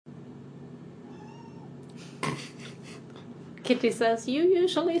Kitty says, you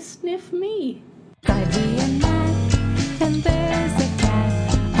usually sniff me. Ivy and Matt, and there's a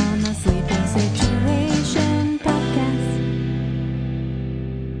cat on the Sleeping Situation podcast.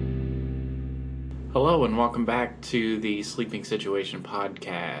 Hello and welcome back to the Sleeping Situation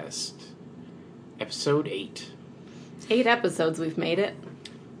podcast, episode 8. 8 episodes we've made it.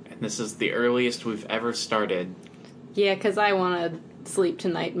 And this is the earliest we've ever started. Yeah, because I want to sleep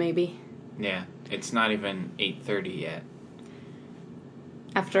tonight, maybe. Yeah, it's not even 8:30 yet.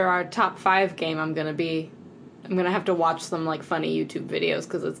 After our top 5 game, I'm going to have to watch some, funny YouTube videos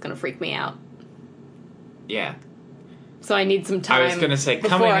because it's going to freak me out. Yeah. So I need some time I was going to say,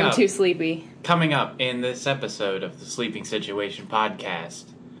 before I'm too sleepy. Coming up in this episode of the Sleeping Situation podcast,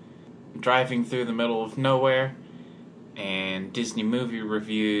 driving through the middle of nowhere, and Disney movie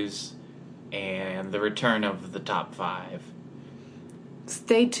reviews, and the return of the top 5.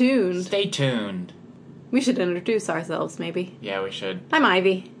 Stay tuned. Stay tuned. We should introduce ourselves, maybe. Yeah, we should. I'm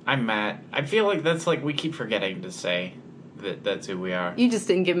Ivy. I'm Matt. I feel like that's we keep forgetting to say that's who we are. You just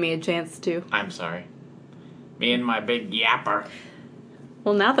didn't give me a chance to. I'm sorry. Me and my big yapper.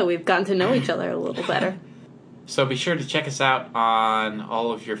 Well, now that we've gotten to know each other a little better. So be sure to check us out on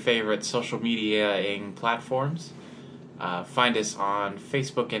all of your favorite social media-ing platforms. Find us on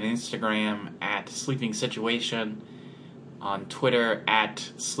Facebook and Instagram at Sleeping Situation, on Twitter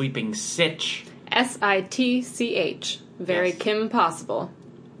at Sleeping Sitch. SITCH. Very Yes. Kim Possible.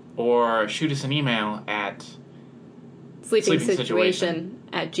 Or shoot us an email at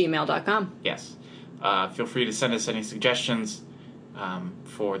sleepingsituation@gmail.com. Yes. Feel free to send us any suggestions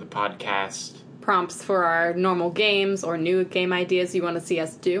for the podcast. Prompts for our normal games or new game ideas you want to see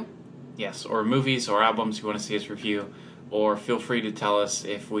us do. Yes, or movies or albums you want to see us review. Or feel free to tell us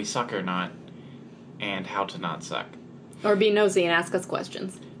if we suck or not, and how to not suck. Or be nosy and ask us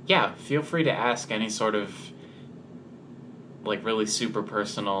questions. Yeah, feel free to ask any sort of, really super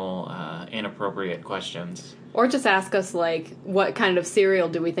personal, inappropriate questions. Or just ask us, what kind of cereal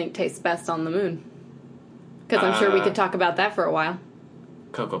do we think tastes best on the moon? Because I'm sure we could talk about that for a while.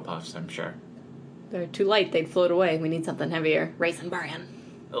 Cocoa Puffs, I'm sure. They're too light, they'd float away. We need something heavier. Raisin Bran.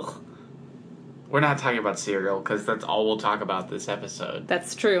 Ugh. We're not talking about cereal, because that's all we'll talk about this episode.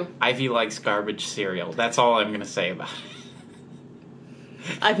 That's true. Ivy likes garbage cereal. That's all I'm going to say about it.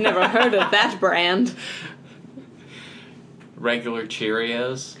 I've never heard of that brand. Regular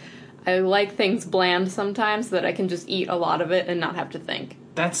Cheerios. I like things bland sometimes so that I can just eat a lot of it and not have to think.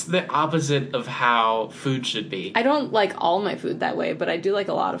 That's the opposite of how food should be. I don't like all my food that way, but I do like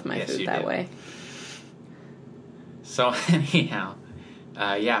a lot of my food that way. So anyhow,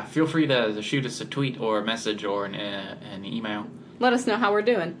 feel free to shoot us a tweet or a message or an email. Let us know how we're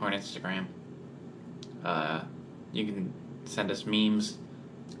doing. Or an Instagram. You can send us memes.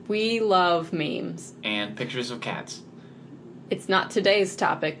 We love memes. And pictures of cats. It's not today's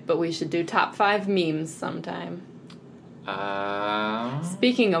topic, but we should do top 5 memes sometime.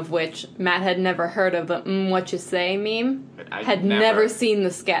 Speaking of which, Matt had never heard of the what you say meme. Had never seen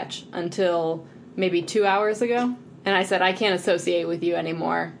the sketch until maybe 2 hours ago. And I said, I can't associate with you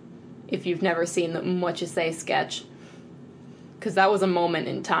anymore if you've never seen the what you say sketch. Because that was a moment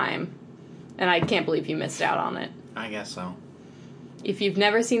in time. And I can't believe you missed out on it. I guess so. If you've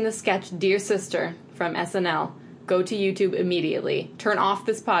never seen the sketch Dear Sister from SNL, go to YouTube immediately. Turn off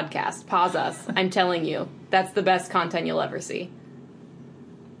this podcast. Pause us. I'm telling you, that's the best content you'll ever see.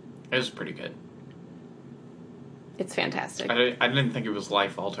 It was pretty good. It's fantastic. I didn't think it was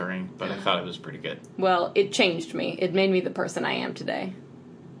life-altering, but I thought it was pretty good. Well, it changed me. It made me the person I am today.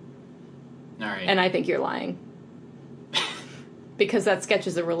 All right. And I think you're lying. Because that sketch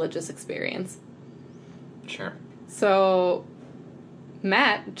is a religious experience. Sure. So,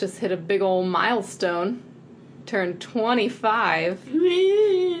 Matt just hit a big old milestone. Turned 25.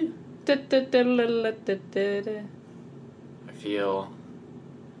 I feel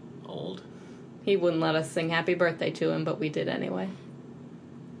old. He wouldn't let us sing happy birthday to him, but we did anyway.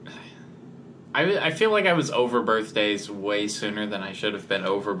 I feel like I was over birthdays way sooner than I should have been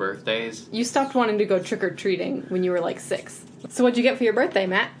over birthdays. You stopped wanting to go trick-or-treating when you were 6. So what'd you get for your birthday,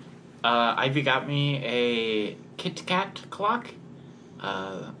 Matt? Ivy got me a Kit Kat clock.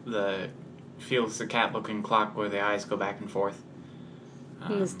 The Felix the Cat looking clock where the eyes go back and forth.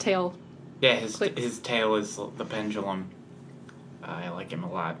 And his tail. Yeah, clicks. his tail is the pendulum. I like him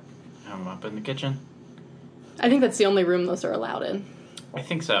a lot. Hung him up in the kitchen. I think that's the only room those are allowed in. I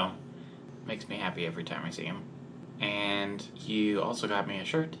think so. Makes me happy every time I see him. And you also got me a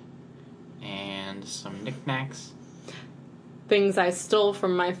shirt. And some knickknacks. Things I stole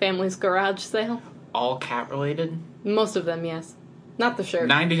from my family's garage sale. All cat related? Most of them, yes. Not the shirt.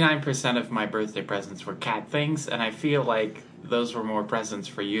 99% of my birthday presents were cat things, and I feel like those were more presents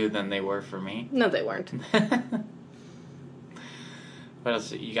for you than they were for me. No, they weren't. What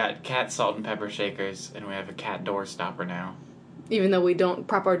else? You got cat salt and pepper shakers, and we have a cat door stopper now. Even though we don't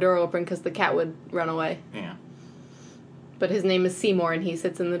prop our door open because the cat would run away. Yeah. But his name is Seymour, and he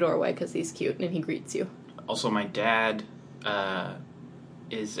sits in the doorway because he's cute, and he greets you. Also, my dad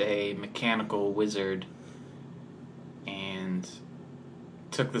is a mechanical wizard, and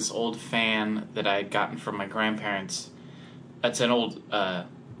took this old fan that I had gotten from my grandparents. It's an old,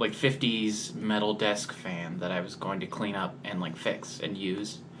 like 50s metal desk fan that I was going to clean up and like fix and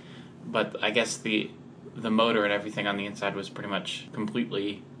use. But I guess the motor and everything on the inside was pretty much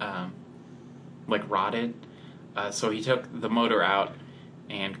completely like rotted. So he took the motor out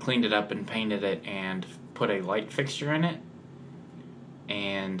and cleaned it up and painted it and put a light fixture in it.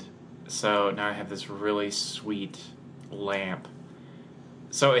 And so now I have this really sweet lamp.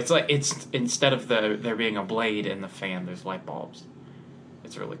 So it's like, it's instead of there being a blade in the fan, there's light bulbs.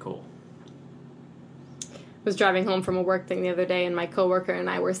 It's really cool. I was driving home from a work thing the other day, and my coworker and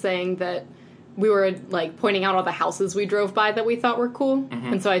I were saying that we were, like, pointing out all the houses we drove by that we thought were cool.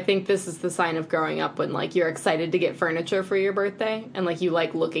 Mm-hmm. And so I think this is the sign of growing up when, like, you're excited to get furniture for your birthday, and, like, you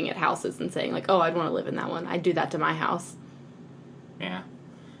like looking at houses and saying, like, oh, I'd want to live in that one. I'd do that to my house. Yeah.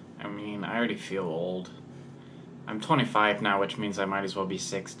 I mean, I already feel old. I'm 25 now, which means I might as well be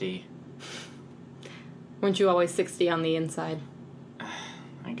 60. Weren't you always 60 on the inside?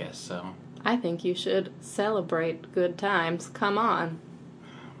 I guess so. I think you should celebrate good times. Come on.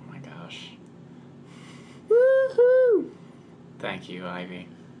 Oh my gosh. Woohoo! Thank you, Ivy.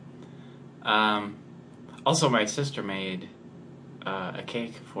 Also, my sister made a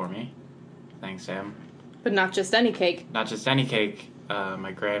cake for me. Thanks, Sam. But not just any cake. Not just any cake.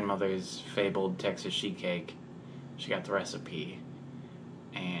 My grandmother's fabled Texas sheet cake. She got the recipe.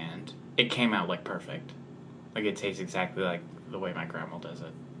 And it came out, like, perfect. Like, it tastes exactly like the way my grandma does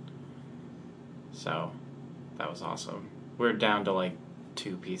it. So, that was awesome. We're down to, like,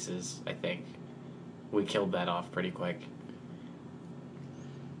 2 pieces, I think. We killed that off pretty quick.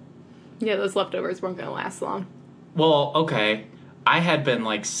 Yeah, those leftovers weren't going to last long. Well, okay. I had been,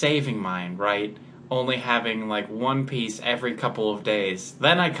 like, saving mine, right? Only having, like, 1 piece every couple of days.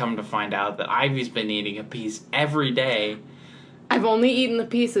 Then I come to find out that Ivy's been eating a piece every day. I've only eaten the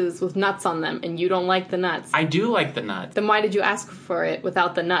pieces with nuts on them, and you don't like the nuts. I do like the nuts. Then why did you ask for it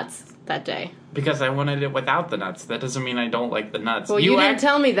without the nuts that day? Because I wanted it without the nuts. That doesn't mean I don't like the nuts. Well, you didn't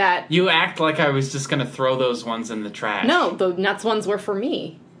tell me that. You act like I was just going to throw those ones in the trash. No, the nuts ones were for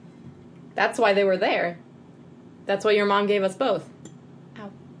me. That's why they were there. That's why your mom gave us both.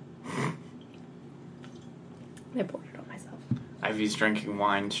 Ow. I poured it on myself. Ivy's drinking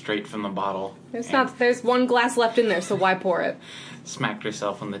wine straight from the bottle. There's 1 glass left in there, so why pour it? Smacked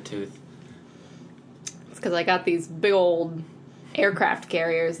herself on the tooth. It's because I got these big old aircraft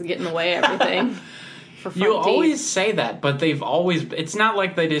carriers that get in the way of everything. For you always say that, but they've always... It's not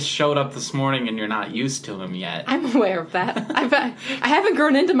like they just showed up this morning and you're not used to them yet. I'm aware of that. I haven't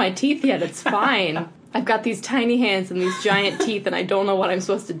grown into my teeth yet. It's fine. I've got these tiny hands and these giant teeth, and I don't know what I'm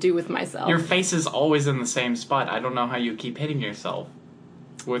supposed to do with myself. Your face is always in the same spot. I don't know how you keep hitting yourself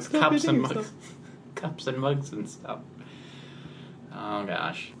with cups and mugs. Cups and mugs and stuff. Oh,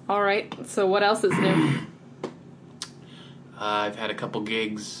 gosh. All right, so what else is new? I've had a couple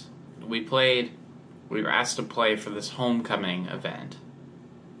gigs. We were asked to play for this homecoming event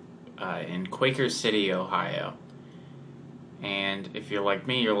in Quaker City, Ohio. And if you're like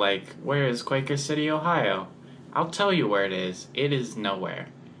me, you're like, where is Quaker City, Ohio? I'll tell you where it is. It is nowhere.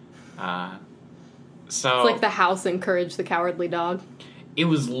 It's like the house in Courage the Cowardly Dog. It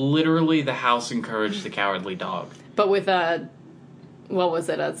was literally the house in Courage the Cowardly Dog. But with what was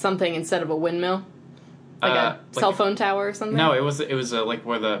it, something instead of a windmill? Like a cell phone tower or something? No, it was like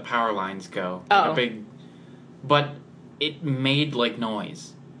where the power lines go. Like but it made like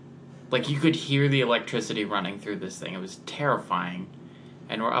noise. Like you could hear the electricity running through this thing. It was terrifying.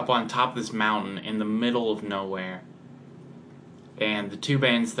 And we're up on top of this mountain in the middle of nowhere. And the 2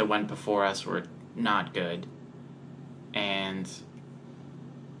 bands that went before us were not good. And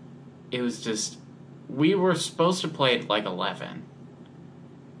it was just... We were supposed to play at like 11.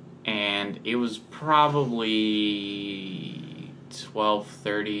 And it was probably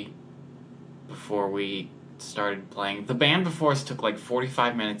 12:30 before we started playing. The band before us took like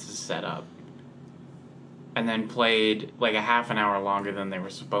 45 minutes to set up. And then played like a half an hour longer than they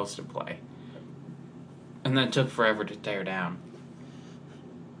were supposed to play. And then it took forever to tear down.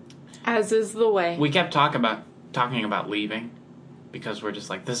 As is the way. We kept talking about leaving. because we're just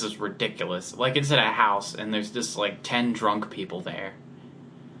like, this is ridiculous. Like, it's at a house, and there's just, like, 10 drunk people there.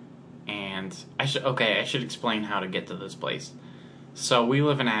 And I should explain how to get to this place. So we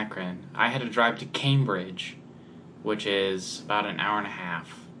live in Akron. I had to drive to Cambridge, which is about an hour and a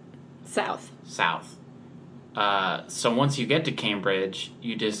half. South. So once you get to Cambridge,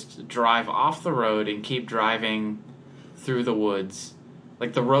 you just drive off the road and keep driving through the woods.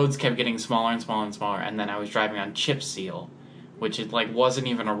 Like, the roads kept getting smaller and smaller and smaller, and then I was driving on chip seal, which it, like, wasn't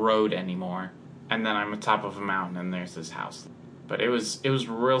even a road anymore. And then I'm on top of a mountain, and there's this house. But it was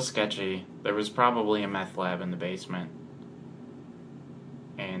real sketchy. There was probably a meth lab in the basement.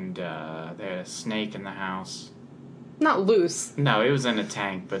 And they had a snake in the house. Not loose. No, it was in a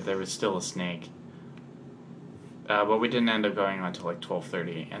tank, but there was still a snake. But we didn't end up going on until like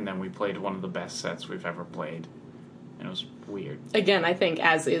 12:30, and then we played one of the best sets we've ever played. And it was weird. Again, I think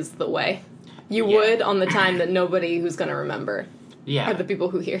as is the way. You would on the time that nobody who's going to remember are the people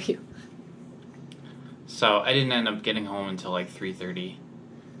who hear you. So I didn't end up getting home until like 3:30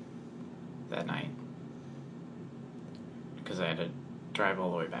 that night. Because I had to drive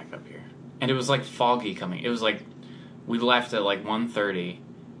all the way back up here. And it was like foggy coming. It was like, we left at like 1:30,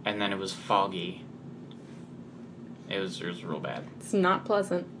 and then it was foggy. It was real bad. It's not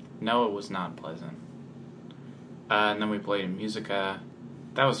pleasant. No, it was not pleasant. And then we played in Musica.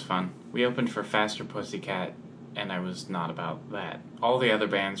 That was fun. We opened for Faster Pussycat, and I was not about that. All the other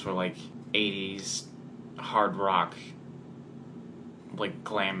bands were like 80s hard rock, like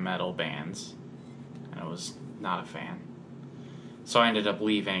glam metal bands, and I was not a fan. So I ended up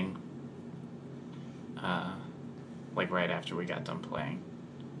leaving, like right after we got done playing.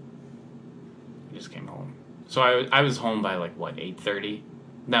 I just came home. So I was home by like, what, 8:30?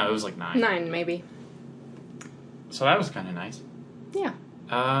 No, it was like 9. 9, maybe. So that was kind of nice. Yeah.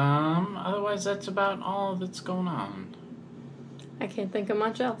 Otherwise that's about all that's going on. I can't think of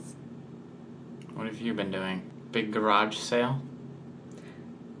much else. What have you been doing? Big garage sale?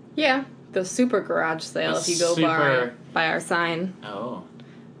 Yeah, the super garage sale, if you go by our sign. Oh.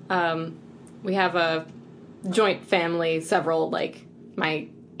 We have a joint family, several, like, my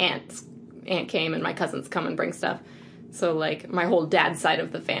aunt came and my cousins come and bring stuff. So, like, my whole dad's side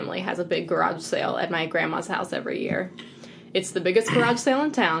of the family has a big garage sale at my grandma's house every year. It's the biggest garage sale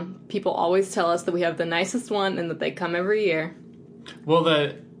in town. People always tell us that we have the nicest one and that they come every year.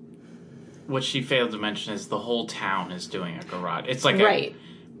 Well, what she failed to mention is the whole town is doing a garage. It's like right.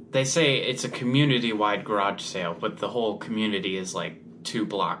 They say it's a community-wide garage sale, but the whole community is like 2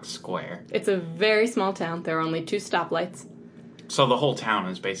 blocks square. It's a very small town. There are only 2 stoplights. So the whole town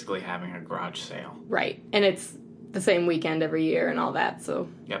is basically having a garage sale. Right. And it's the same weekend every year and all that, so...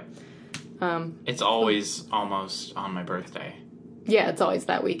 Yep. It's always almost on my birthday. Yeah, it's always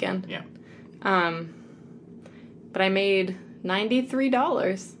that weekend. Yeah. But I made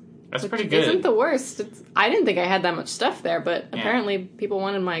 $93. That's pretty good. Isn't the worst. I didn't think I had that much stuff there, but apparently people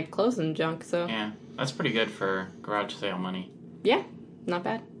wanted my clothes and junk, so... Yeah, that's pretty good for garage sale money. Yeah, not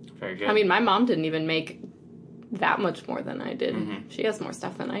bad. Very good. I mean, my mom didn't even make that much more than I did. Mm-hmm. She has more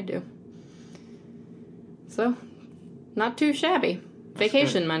stuff than I do. So, not too shabby. That's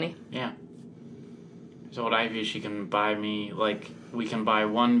Vacation good. Money. Yeah. So what Ivy, she can buy me, like, we can buy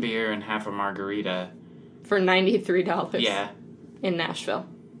 1 beer and half a margarita. For $93. Yeah. In Nashville.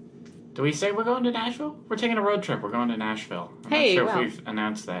 Do we say we're going to Nashville? We're taking a road trip. We're going to Nashville. I'm not sure if we've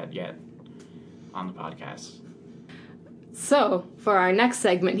announced that yet on the podcast. So, for our next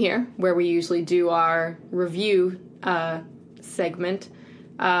segment here, where we usually do our review segment,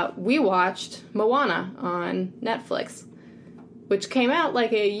 we watched Moana on Netflix, which came out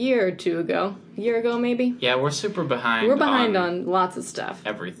like a year or two ago. A year ago, maybe? Yeah, we're super behind. We're behind on lots of stuff.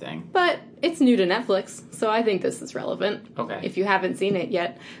 Everything. But it's new to Netflix, so I think this is relevant. Okay. If you haven't seen it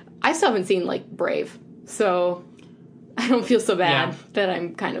yet. I still haven't seen, like, Brave, so I don't feel so bad that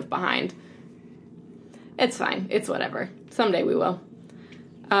I'm kind of behind. It's fine. It's whatever. Someday we will.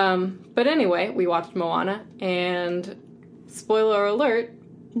 But anyway, we watched Moana, and spoiler alert,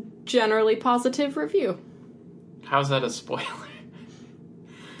 generally positive review. How's that a spoiler?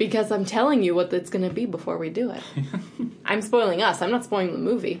 Because I'm telling you what it's going to be before we do it. I'm spoiling us. I'm not spoiling the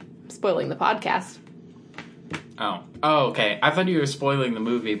movie. I'm spoiling the podcast. Oh, okay. I thought you were spoiling the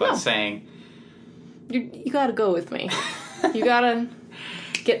movie by saying... You gotta go with me. You gotta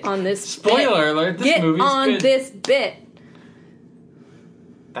get on this Spoiler alert, this get movie's on good. this bit.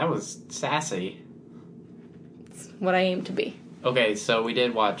 That was sassy. It's what I aim to be. Okay, so we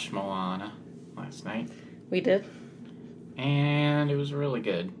did watch Moana last night. We did. And it was really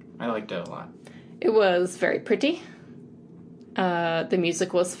good. I liked it a lot. It was very pretty. The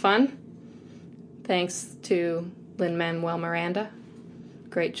music was fun. Thanks to Lin-Manuel Miranda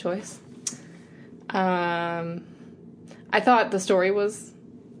Great choice. I thought the story was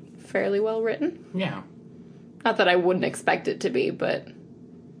fairly well written. Yeah. Not that I wouldn't expect it to be, but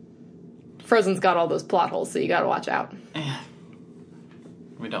Frozen's got all those plot holes, so you gotta watch out.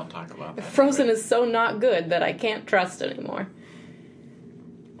 We don't talk about that. Frozen is so not good that I can't trust anymore.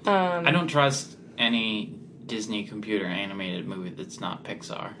 I don't trust any Disney computer animated movie that's not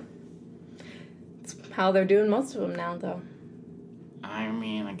Pixar. It's how they're doing most of them now, though. I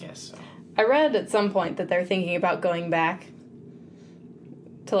mean, I guess so. I read at some point that they're thinking about going back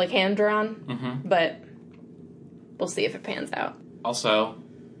to, like, hand-drawn, but we'll see if it pans out. Also,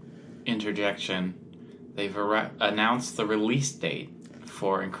 interjection, they've announced the release date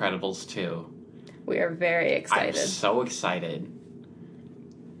for Incredibles 2. We are very excited. I'm so excited.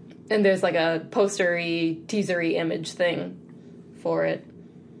 And there's, like, a postery, teasery image thing for it.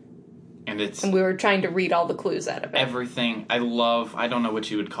 And we were trying to read all the clues out of it. Everything. I don't know what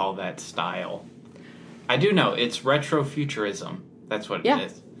you would call that style. I do know, it's retrofuturism. That's what it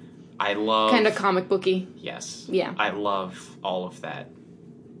is. I love... Kind of comic booky. Yes. Yeah. I love all of that.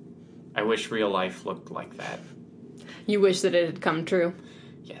 I wish real life looked like that. You wish that it had come true.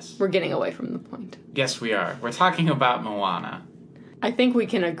 Yes. We're getting away from the point. Yes, we are. We're talking about Moana. I think we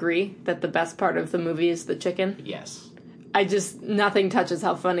can agree that the best part of the movie is the chicken. Yes. Nothing touches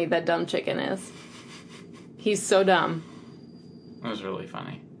how funny that dumb chicken is. He's so dumb. It was really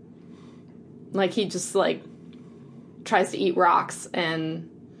funny. Like, he just, like, tries to eat rocks and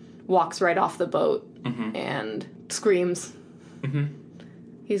walks right off the boat and screams.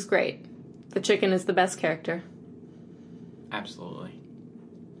 He's great. The chicken is the best character. Absolutely.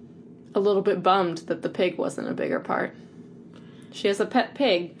 A little bit bummed that the pig wasn't a bigger part. She has a pet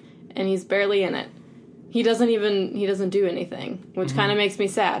pig, and he's barely in it. He doesn't do anything, which kind of makes me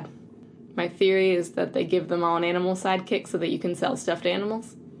sad. My theory is that they give them all an animal sidekick so that you can sell stuffed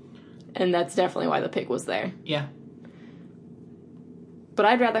animals. And that's definitely why the pig was there. Yeah. But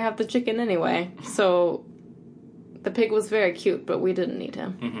I'd rather have the chicken anyway, so the pig was very cute, but we didn't need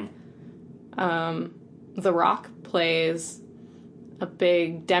him. The Rock plays a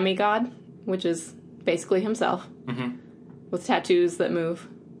big demigod, which is basically himself, with tattoos that move.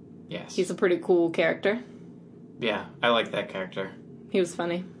 Yes. He's a pretty cool character. Yeah, I like that character. He was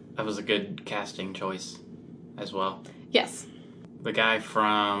funny. That was a good casting choice as well. Yes. The guy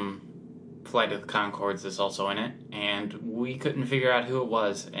from Flight of the Conchords is also in it, and we couldn't figure out who it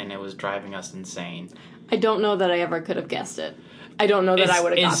was, and it was driving us insane. I don't know that I ever could have guessed it. I don't know that I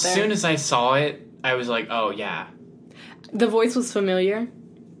would have got there. As soon as I saw it, I was like, oh, yeah. The voice was familiar,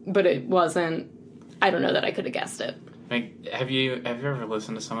 but it wasn't... I don't know that I could have guessed it. Like, have you ever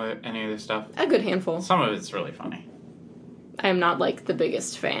listened to any of their stuff? A good handful. Some of it's really funny. I am not, like, the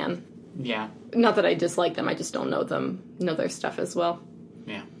biggest fan. Yeah. Not that I dislike them, I just don't know their stuff as well.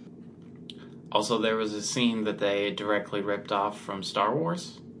 Yeah. Also, there was a scene that they directly ripped off from Star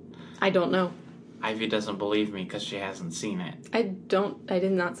Wars. I don't know. Ivy doesn't believe me because she hasn't seen it. I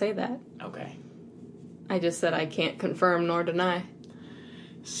did not say that. Okay. I just said I can't confirm nor deny.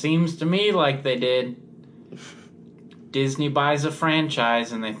 Seems to me like they did. Disney buys a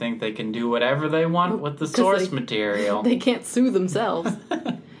franchise and they think they can do whatever they want with the source material. They can't sue themselves.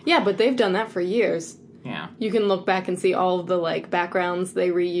 Yeah, but they've done that for years. Yeah. You can look back and see all of the, like, backgrounds they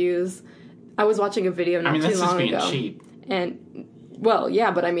reuse. I was watching a video not too long ago. That's just being cheap. And, well,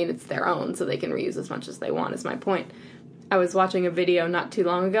 yeah, but I mean, it's their own, so they can reuse as much as they want, is my point. I was watching a video not too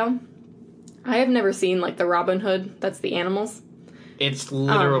long ago. I have never seen, like, the Robin Hood. That's the animals. It's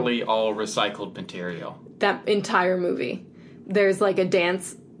literally all recycled material. That entire movie. There's, like, a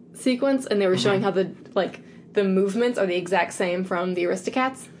dance sequence, and they were showing how the movements are the exact same from the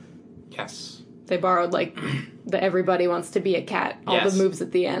Aristocats. Yes. They borrowed, like, the Everybody Wants to Be a Cat. All the moves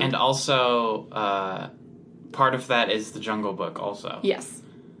at the end. And also, part of that is the Jungle Book also. Yes.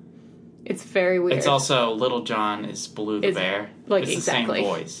 It's very weird. It's also Little John is Baloo the bear. Like, it's exactly. the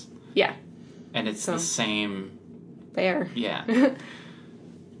same voice. Yeah. And it's the same... Bear. Yeah.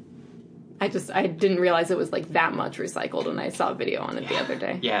 I didn't realize it was, like, that much recycled, and I saw a video on it the other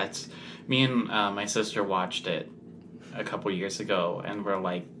day. Yeah, me and my sister watched it a couple years ago, and we're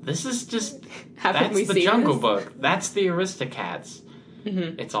like, this is just... that's the Jungle Book. That's the Aristocats.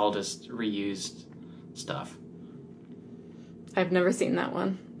 It's all just reused stuff. I've never seen that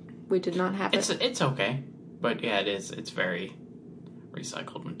one. We did not have it. It's okay. But, yeah, it is. It's very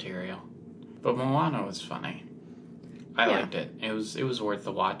recycled material. But Moana was funny. I liked it. It was worth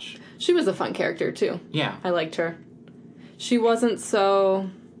the watch. She was a fun character, too. Yeah. I liked her. She wasn't so...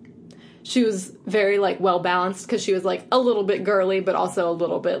 She was very, like, well-balanced, because she was, like, a little bit girly, but also a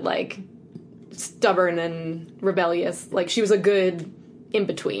little bit, like, stubborn and rebellious. Like, she was a good in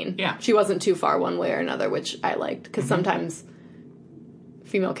between. Yeah. She wasn't too far one way or another, which I liked, because sometimes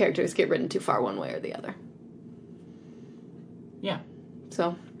female characters get written too far one way or the other. Yeah.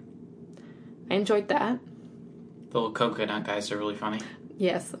 So, I enjoyed that. The little coconut guys are really funny.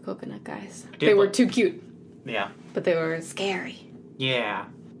 Yes, the coconut guys. did They were like- too cute, Yeah. but they were scary. Yeah.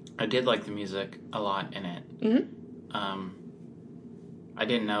 I did like the music a lot in it. Mm-hmm. I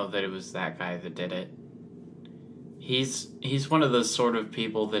didn't know that it was that guy that did it. He's one of those sort of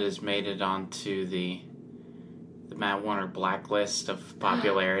people that has made it onto the Matt Warner blacklist of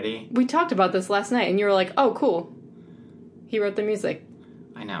popularity. We talked about this last night, and you were like, oh, cool. He wrote the music.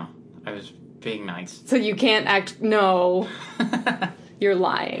 I know. I was being nice. So you can't act... No. You're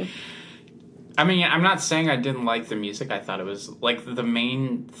lying. I mean, I'm not saying I didn't like the music. I thought it was, like, the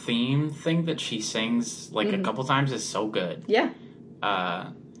main theme thing that she sings, like, a couple times is so good. Yeah.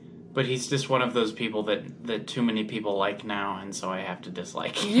 But he's just one of those people that too many people like now, and so I have to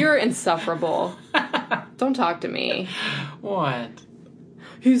dislike him. You're insufferable. Don't talk to me. What?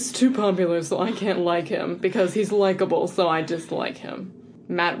 He's too popular, so I can't like him. Because he's likable, so I dislike him.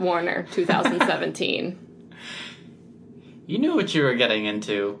 Matt Warner, 2017. You knew what you were getting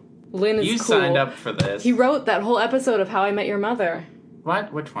into. Lynn is You cool. signed up for this. He wrote that whole episode of How I Met Your Mother.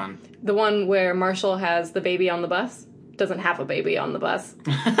 What? Which one? The one where Marshall has the baby on the bus. Doesn't have a baby on the bus.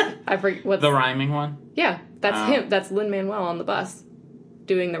 I forget what's... The rhyming one? Yeah, that's Oh. him. That's Lin-Manuel on the bus.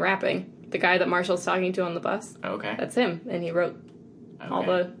 Doing the rapping. The guy that Marshall's talking to on the bus. Okay. That's him. And he wrote all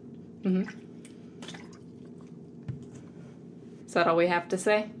the... Mm-hmm. Is that all we have to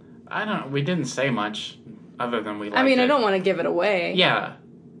say? I don't... We didn't say much, other than we liked I mean, it. I don't want to give it away. Yeah.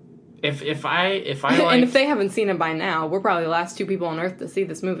 If I like... And if they haven't seen it by now, we're probably the last two people on Earth to see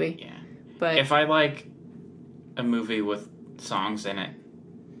this movie. Yeah. But If I like a movie with songs in it,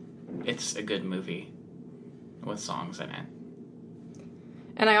 it's a good movie with songs in it.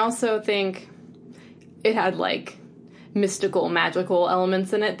 And I also think it had, like, mystical, magical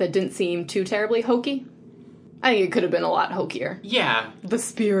elements in it that didn't seem too terribly hokey. I think it could have been a lot hokier. Yeah. The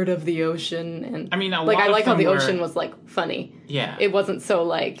spirit of the ocean, and I mean, a like lot I of like how them the were- ocean was like funny. Yeah. It wasn't so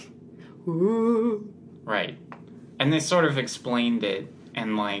like, ooh. Right. And they sort of explained it,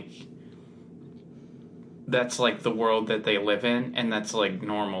 and, like, that's, like, the world that they live in, and that's, like,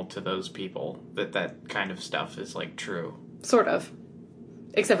 normal to those people, that kind of stuff is, like, true. Sort of.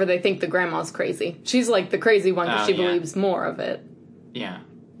 Except for they think the grandma's crazy. She's like the crazy one because Oh, she yeah. believes more of it. Yeah.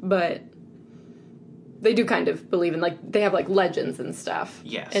 But they do kind of believe in, like, they have, like, legends and stuff.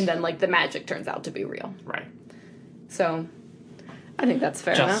 Yes. And then, like, the magic turns out to be real. Right. So, I think that's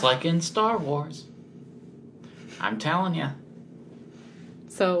fair Just enough. like in Star Wars. I'm telling you.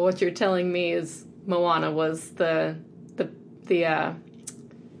 So what you're telling me is Moana was the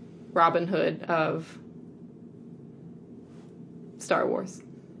Robin Hood of Star Wars.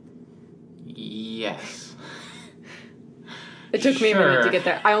 Yes. It took me a minute to Sure. get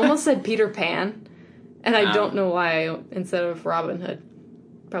there. I almost said Peter Pan, and I Oh. don't know why instead of Robin Hood.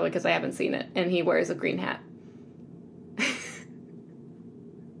 Probably because I haven't seen it, and he wears a green hat.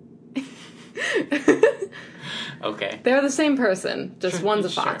 Okay. They're the same person, just Sure, one's a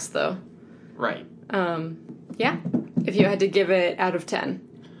sure. fox, though. Right. Yeah. If you had to give it out of 10,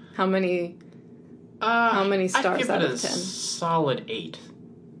 how many many stars I'd give out it of 10? solid 8.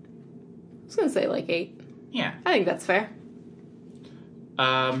 I was going to say like 8. Yeah. I think that's fair.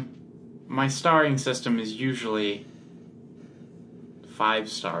 My starring system is usually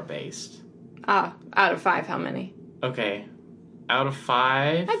 5-star based. Ah, out of 5, how many? Okay. Out of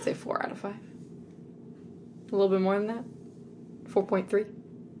 5, I'd say 4 out of 5. A little bit more than that? 4.3?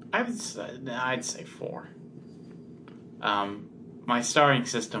 I'd say 4. My starring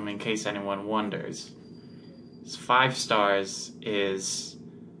system, in case anyone wonders, is 5 stars is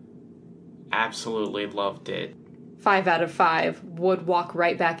absolutely loved it. 5 out of 5 would walk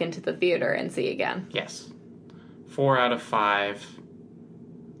right back into the theater and see again. Yes. 4 out of 5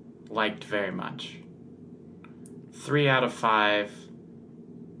 liked very much. 3 out of 5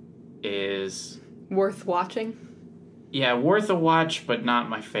 is, Worth watching? yeah, worth a watch, but not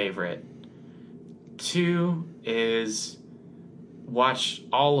my favorite. 2 is watched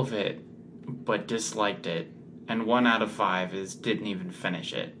all of it, but disliked it. And 1 out of 5 is didn't even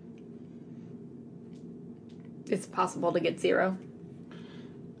finish it. It's possible to get 0.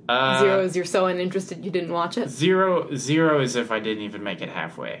 0 0 is you're so uninterested you didn't watch it. Zero is if I didn't even make it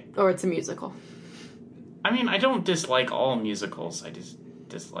halfway. Or it's a musical. I mean, I don't dislike all musicals. I just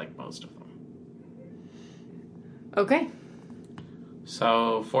dislike most of them. Okay.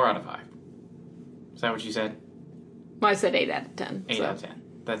 So, 4 out of 5. Is that what you said? Well, I said 8 out of 10. 8 so out of 10.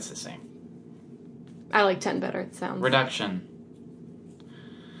 That's the same. I like 10 better, it sounds. Reduction.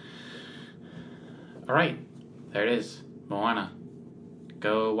 All right. There it is. Moana.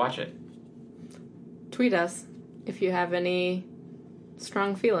 Go watch it. Tweet us if you have any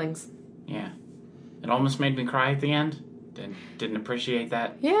strong feelings. Yeah. It almost made me cry at the end. Didn't appreciate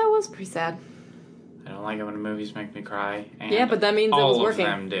that. Yeah, it was pretty sad. I don't like it when movies make me cry. And Yeah, but that means it was working.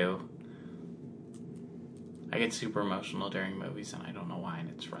 All of them do. I get super emotional during movies, and I don't know why, and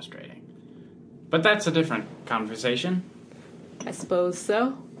it's frustrating. But that's a different conversation. I suppose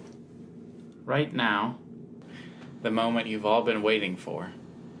so. Right now, the moment you've all been waiting for.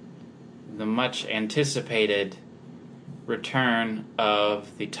 The much anticipated return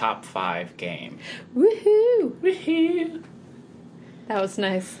of the top 5 game. Woohoo! Woohoo! That was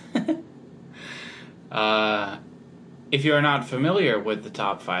nice. If you are not familiar with the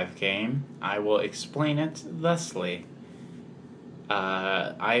top 5 game, I will explain it thusly.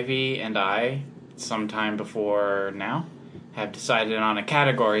 Ivy and I, sometime before now, have decided on a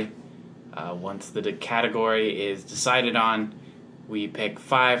category. Once the category is decided on, we pick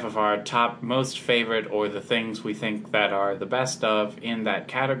 5 of our top most favorite or the things we think that are the best of in that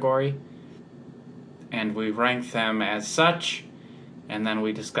category. And we rank them as such, and then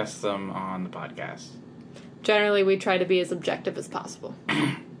we discuss them on the podcast. Generally, we try to be as objective as possible.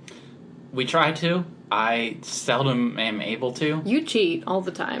 We try to. I seldom am able to. You cheat all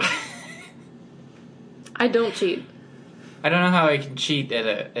the time. I don't cheat. I don't know how I can cheat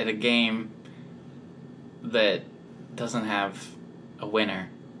at a game that doesn't have a winner,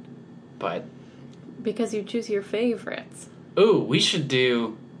 but... Because you choose your favorites. Ooh, we should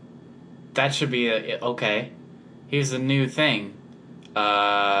do... That should be okay. Here's a new thing.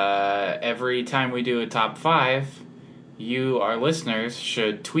 Every time we do a top 5, you, our listeners,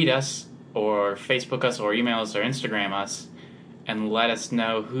 should tweet us, or Facebook us, or email us, or Instagram us, and let us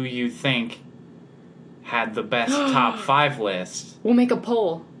know who you think had the best top 5 list. We'll make a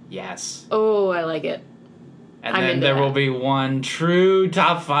poll. Yes. Oh, I like it. And I'm then into there that. will be one true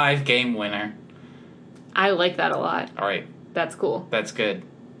top 5 game winner. I like that a lot. All right. That's cool. That's good.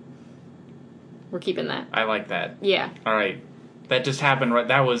 We're keeping that. I like that. Yeah. All right. That just happened right...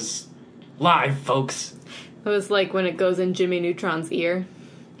 That was live, folks. It was like when it goes in Jimmy Neutron's ear.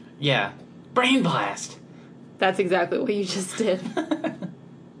 Yeah. Brain blast. That's exactly what you just did.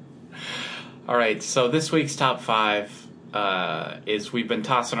 All right. So this week's top 5 is we've been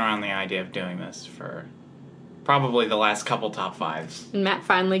tossing around the idea of doing this for probably the last couple top 5s. And Matt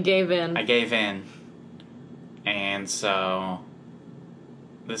finally gave in. I gave in. And so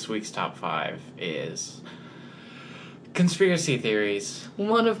this week's top 5 is conspiracy theories.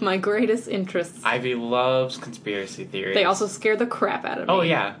 One of my greatest interests. Ivy loves conspiracy theories. They also scare the crap out of me. Oh,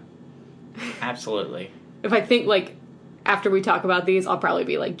 yeah. Absolutely. If I think, like, after we talk about these, I'll probably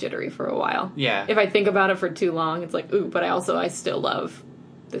be, like, jittery for a while. Yeah. If I think about it for too long, it's like, ooh, but I still love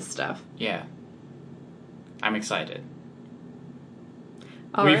this stuff. Yeah. I'm excited.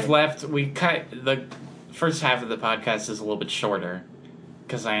 All We cut the first half of the podcast is a little bit shorter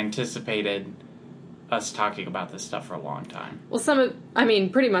because I anticipated us talking about this stuff for a long time. Well,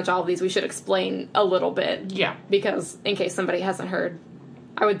 pretty much all of these we should explain a little bit. Yeah. Because, in case somebody hasn't heard,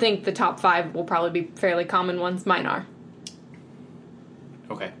 I would think the top 5 will probably be fairly common ones. Mine are.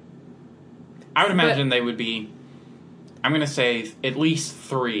 Okay. I would imagine they would be... I'm going to say at least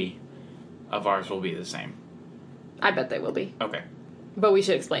 3 of ours will be the same. I bet they will be. Okay. But we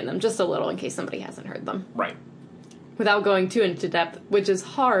should explain them just a little in case somebody hasn't heard them. Right. Without going too into depth, which is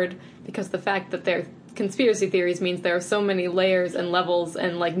hard because the fact that they're conspiracy theories means there are so many layers and levels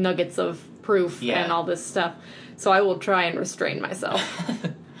and, like, nuggets of proof and all this stuff. So I will try and restrain myself.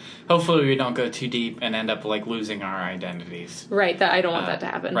 Hopefully we don't go too deep and end up, like, losing our identities. Right, I don't want that to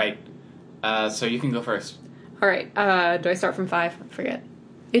happen. Right. So you can go first. All right, do I start from 5? I forget.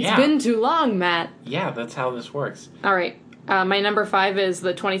 It's Yeah. been too long, Matt. Yeah, that's how this works. All right, my number 5 is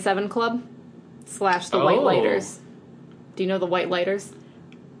the 27 Club / the Oh. White Lighters. Do you know the White Lighters?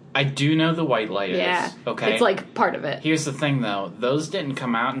 I do know the White Lighters. Yeah. Okay. It's, like, part of it. Here's the thing, though. Those didn't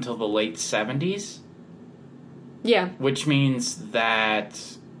come out until the late 70s. Yeah. Which means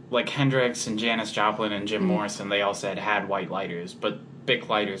that, like, Hendrix and Janis Joplin and Jim Morrison, they all said had white lighters, but Bic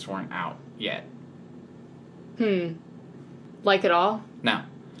lighters weren't out yet. Like it all? No.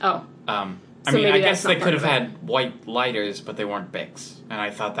 Oh. I So mean, maybe I guess that's they not could have part of had white lighters, but they weren't Bics. And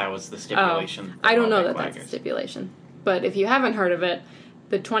I thought that was the stipulation. I don't know Bic that that's lighters. a stipulation. But if you haven't heard of it,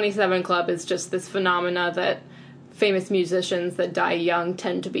 the 27 Club is just this phenomena that famous musicians that die young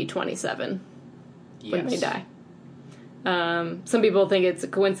tend to be 27 when they die. Some people think it's a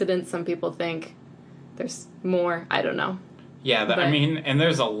coincidence. Some people think there's more. I don't know. Yeah, But- I mean, and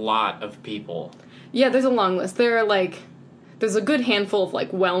there's a lot of people. Yeah, there's a long list. There's a good handful of,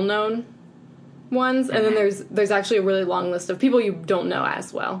 like, well-known ones, and then there's actually a really long list of people you don't know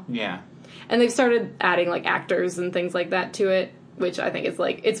as well. Yeah. And they've started adding, like, actors and things like that to it, which I think is,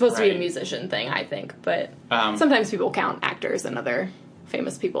 like, it's supposed to be a musician thing, I think, but sometimes people count actors and other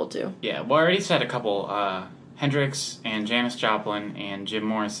famous people, too. Yeah, well, I already said a couple, Hendrix and Janis Joplin and Jim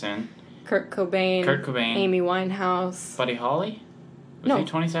Morrison. Kurt Cobain. Amy Winehouse. Buddy Holly? Was he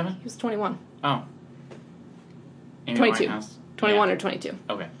 27? He was 21. Oh. Amy 22. Winehouse. 21 or 22.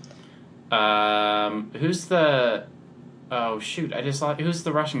 Okay. Who's the... Oh, shoot. I just thought... Who's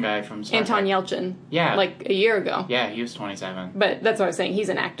the Russian guy from Star Anton Trek? Yelchin. Yeah. Like, a year ago. Yeah, he was 27. But that's what I was saying. He's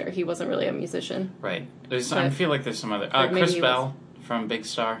an actor. He wasn't really a musician. Right. I feel like there's some other... Chris Bell from Big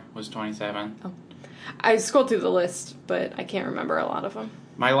Star was 27. Oh. I scrolled through the list, but I can't remember a lot of them.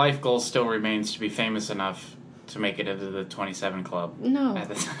 My life goal still remains to be famous enough to make it into the 27 Club. No.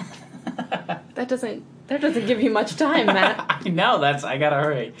 That doesn't give you much time, Matt. I know, I gotta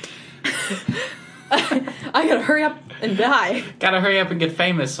hurry. I gotta hurry up and die. Gotta hurry up and get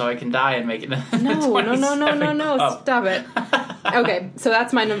famous so I can die and make it into the 27 No, Club. Stop it. Okay, so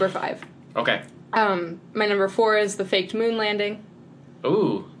that's my number 5. Okay. My number 4 is the faked moon landing.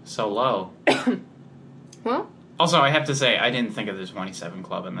 Ooh, so low. Well... Also, I have to say, I didn't think of the 27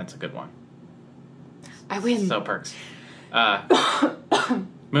 Club, and that's a good one. I win. So perks.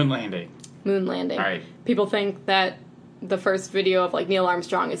 Moon landing. Moon landing. All right. People think that the first video of, like, Neil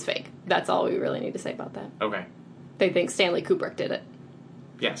Armstrong is fake. That's all we really need to say about that. Okay. They think Stanley Kubrick did it.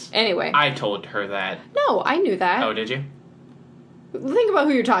 Yes. Anyway. I told her that. No, I knew that. Oh, did you? Think about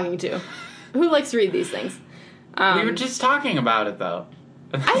who you're talking to. Who likes to read these things? We were just talking about it, though.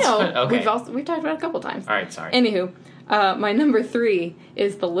 I know. Okay. We've talked about it a couple times. All right, sorry. Anywho, my number 3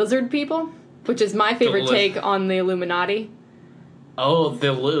 is the lizard people, which is my favorite take on the Illuminati. Oh, the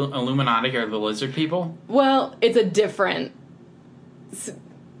Illuminati are the lizard people? Well, it's a different...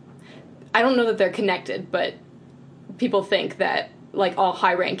 I don't know that they're connected, but people think that, like, all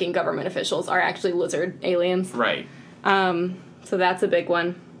high-ranking government officials are actually lizard aliens. Right. So that's a big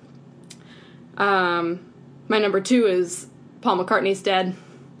one. My number 2 is Paul McCartney's dead.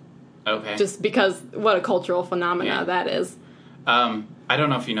 Okay. Just because what a cultural phenomena that is. I don't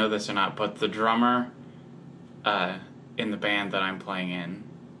know if you know this or not, but the drummer in the band that I'm playing in,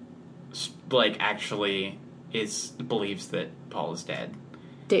 like, actually believes that Paul is dead.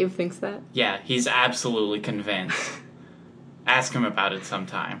 Dave thinks that? Yeah, he's absolutely convinced. Ask him about it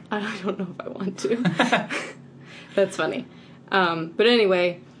sometime. I don't know if I want to. That's funny. But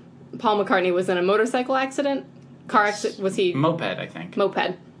anyway, Paul McCartney was in a motorcycle accident. Car accident, was he? Moped, I think.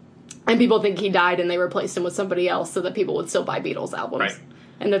 Moped. And people think he died and they replaced him with somebody else so that people would still buy Beatles albums. Right.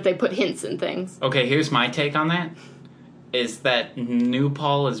 And that they put hints in things. Okay, here's my take on that. Is that new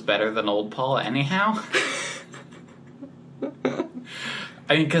Paul is better than old Paul anyhow?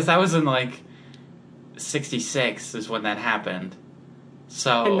 I mean, because that was in, like, 66 is when that happened.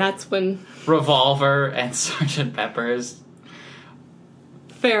 So... And that's when... Revolver and Sgt. Pepper's.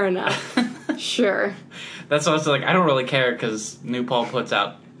 Fair enough. Sure. That's what I was like, I don't really care because new Paul puts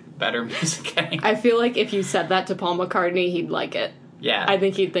out better music anyway. I feel like if you said that to Paul McCartney, he'd like it. Yeah. I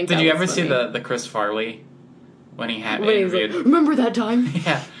think he'd think Did that you was ever funny. see the Chris Farley when he had When he was interviewed? like, remember that time?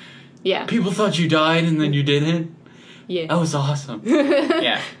 Yeah. Yeah. People thought you died and then you didn't. Yeah. That was awesome.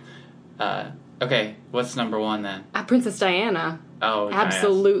 Yeah. Okay, what's number 1 then? Princess Diana. Oh, okay,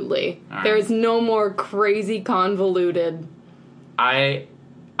 Absolutely. All right. There is no more crazy, convoluted...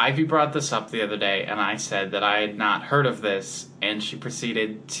 Ivy brought this up the other day, and I said that I had not heard of this, and she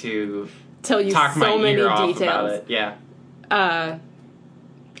proceeded to Tell you talk so my many ear off details. about it. Yeah.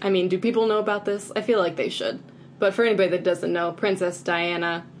 I mean, do people know about this? I feel like they should. But for anybody that doesn't know, Princess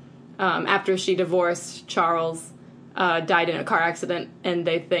Diana, after she divorced Charles, died in a car accident, and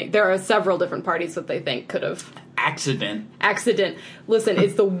they think... There are several different parties that they think could have... Accident. Listen,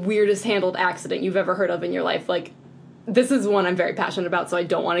 it's the weirdest handled accident you've ever heard of in your life. Like, this is one I'm very passionate about, so I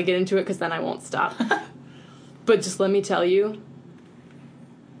don't want to get into it, because then I won't stop. But just let me tell you,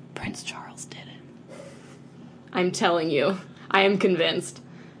 Prince Charles did it. I'm telling you. I am convinced.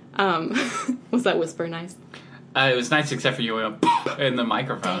 Was that whisper nice? It was nice, except for you went in the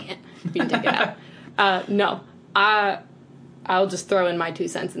microphone. Dang it. You can take it out. No. I'll just throw in my 2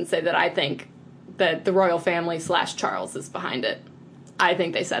 cents and say that I think that the royal family / Charles is behind it. I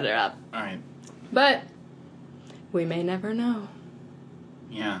think they set it up. All right. But we may never know.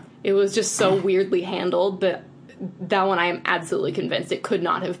 Yeah. It was just so weirdly handled that that one I am absolutely convinced it could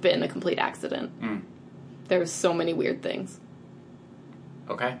not have been a complete accident. There were so many weird things.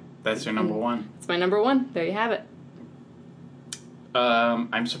 Okay. That's your number 1. It's my number 1. There you have it.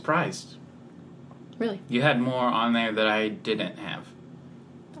 I'm surprised. Really? You had more on there that I didn't have.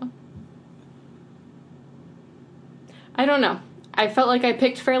 Oh. I don't know. I felt like I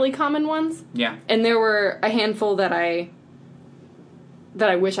picked fairly common ones. Yeah. And there were a handful that I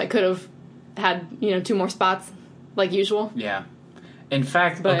wish I could have had, 2 more spots, like usual. Yeah. In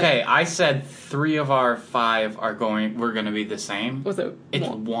fact, okay, I said 3 of our 5 we're going to be the same. Was it? It's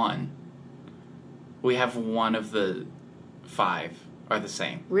 1. We have 1 of the 5 are the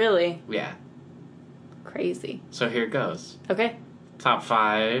same. Really? Yeah. Crazy. So here it goes. Okay. Top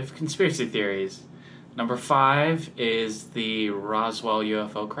 5 conspiracy theories. Number 5 is the Roswell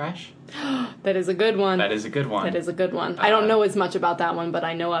UFO crash. That is a good one. That is a good one. That is a good one. I don't know as much about that one, but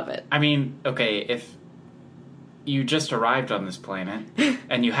I know of it. I mean, okay, if you just arrived on this planet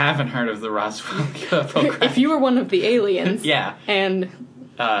and you haven't heard of the Roswell UFO crash. If you were one of the aliens. Yeah. And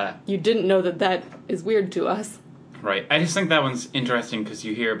you didn't know that is weird to us. Right. I just think that one's interesting because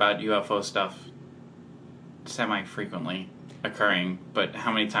you hear about UFO stuff semi-frequently occurring, but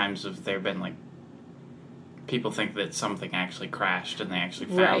how many times have there been, like, people think that something actually crashed and they actually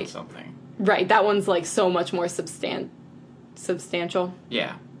found something? Right. That one's, like, so much more substantial.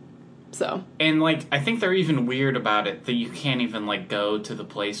 Yeah. So. And, like, I think they're even weird about it that you can't even, like, go to the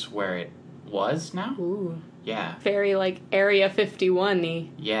place where it was now. Ooh. Yeah. Very, like, Area 51-y.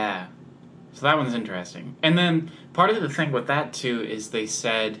 Yeah. So that one's interesting. And then part of the thing with that, too, is they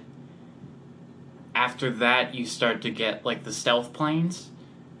said after that you start to get, like, the stealth planes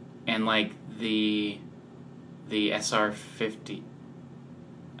and, like, the SR-50...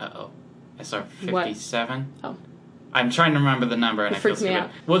 SR-57? Oh. I'm trying to remember the number and I feel freaks me stupid.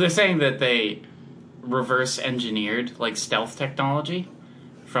 out. Well, they're saying that they reverse engineered, like, stealth technology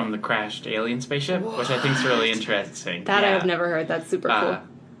from the crashed alien spaceship, which I think is really interesting. That I have never heard. That's super cool.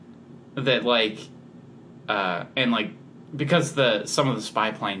 That, like, and, like, because some of the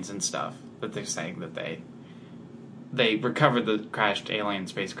spy planes and stuff, that they're saying that they recovered the crashed alien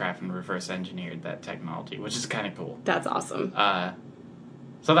spacecraft and reverse engineered that technology, which is kind of cool. That's awesome.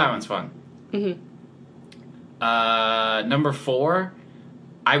 So that one's fun. Mm-hmm. Number 4,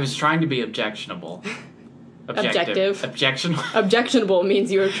 I was trying to be objectionable. Objective. Objectionable. Objectionable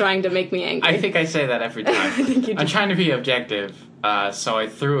means you were trying to make me angry. I think I say that every time. I think you do. I'm trying to be objective, so I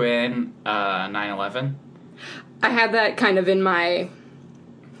threw in 9/11. I had that kind of in my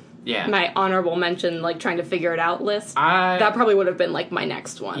honorable mention, like, trying to figure it out list. That probably would have been, like, my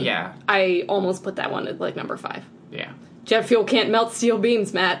next one. Yeah. I almost put that one at, like, number 5. Yeah. Jet fuel can't melt steel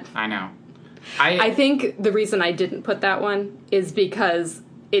beams, Matt. I know. I think the reason I didn't put that one is because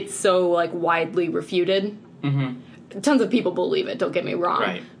it's so, like, widely refuted. Mm-hmm. Tons of people believe it, don't get me wrong.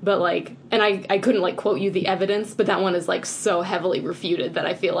 Right. But, like, and I couldn't, like, quote you the evidence, but that one is, like, so heavily refuted that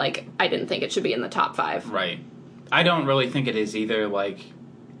I feel like I didn't think it should be in the top 5. Right. I don't really think it is either, like...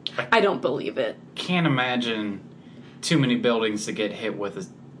 I don't believe it. Can't imagine too many buildings that get hit with a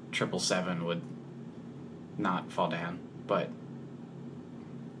 777 would not fall down, but...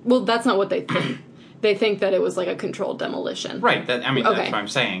 Well, that's not what they think. They think that it was, like, a controlled demolition. Right, that's what I'm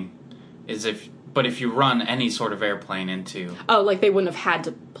saying. But if you run any sort of airplane into... Oh, like they wouldn't have had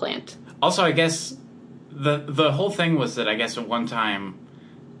to plant. Also, I guess the whole thing was that I guess at one time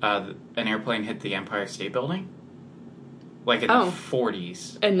an airplane hit the Empire State Building. Like in the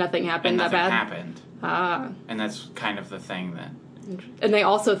 40s. And nothing happened that bad? Nothing happened. And that's kind of the thing that... And they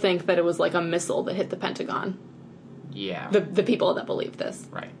also think that it was like a missile that hit the Pentagon. Yeah. The people that believe this.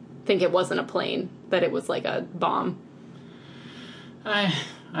 Right. Think it wasn't a plane, that it was like a bomb. I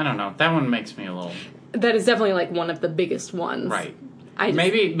don't know. That one makes me a little... That is definitely like one of the biggest ones. Right.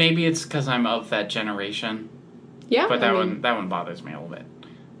 Maybe it's because I'm of that generation. Yeah. But that one bothers me a little bit.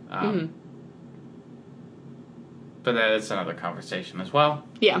 But that's another conversation as well.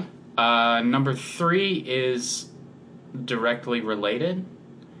 Yeah. Number 3 is directly related.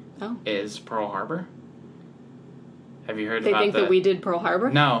 Oh. Is Pearl Harbor. Have you heard they about think that we did Pearl Harbor?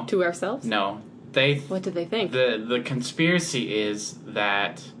 No. To ourselves? No. What did they think? The conspiracy is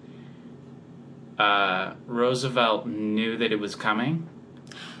that Roosevelt knew that it was coming.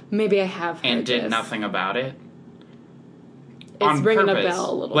 Maybe I have heard and did this. nothing about it. It's ringing a bell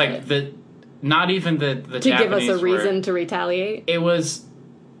a little bit. Not even the to Japanese give us a reason to retaliate? It was...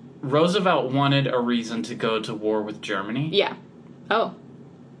 Roosevelt wanted a reason to go to war with Germany. Yeah. Oh.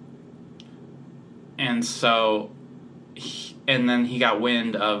 And so... and then he got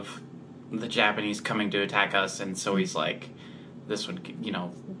wind of the Japanese coming to attack us, and so he's like, this would,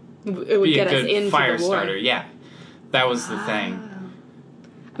 it would be get a us good into fire the war. starter. Yeah. That was the thing.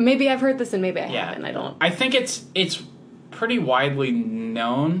 Maybe I've heard this and maybe I haven't. I don't. I think it's pretty widely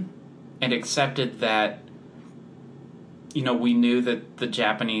known and accepted that, we knew that the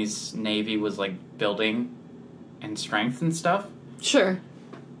Japanese Navy was, like, building in strength and stuff. Sure.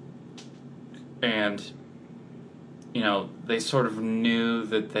 And they sort of knew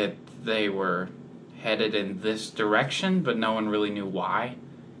that they were headed in this direction, but no one really knew why.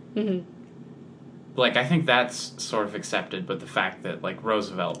 Mm-hmm. Like, I think that's sort of accepted, but the fact that, like,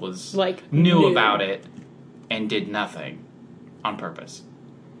 Roosevelt was, Like, knew about it and did nothing on purpose.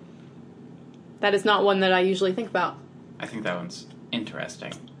 That is not one that I usually think about. I think that one's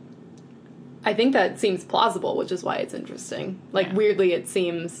interesting. I think that seems plausible, which is why it's interesting. Like, Yeah. weirdly, it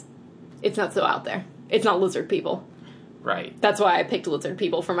seems it's not so out there. It's not lizard people. Right. That's why I picked lizard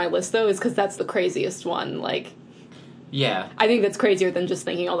people for my list, though, is because that's the craziest one. Like, Yeah. I think that's crazier than just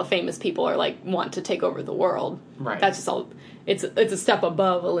thinking all the famous people are, like, want to take over the world. Right. That's just all... It's a step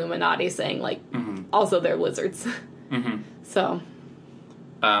above Illuminati saying, like, also they're lizards. Mm-hmm. So...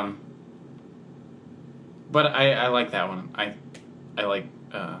 But I like that one. I like,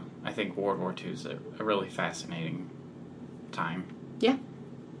 I think World War II is a really fascinating time. Yeah.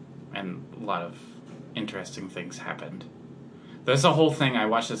 And a lot of interesting things happened. There's a whole thing, I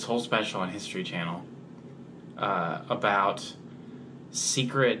watched this whole special on History Channel about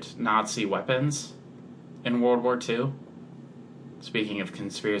secret Nazi weapons in World War II. Speaking of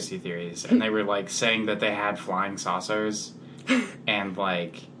conspiracy theories. And they were, like, saying that they had flying saucers and,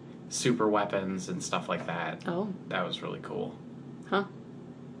 like, super weapons and stuff like that. Oh. That was really cool. Huh.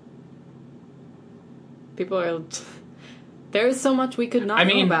 People are... There's so much we could not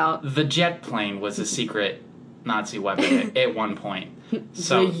know about. The jet plane was a secret Nazi weapon at one point.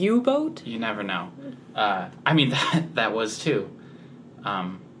 So the U-boat? You never know. That was too.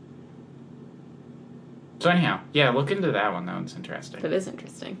 So anyhow, yeah, look into that one. That one's interesting. That is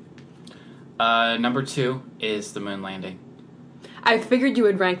interesting. Number 2 is the moon landing. I figured you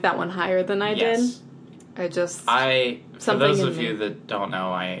would rank that one higher than I did. For those of you that don't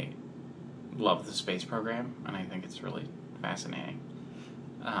know, I love the space program, and I think it's really fascinating.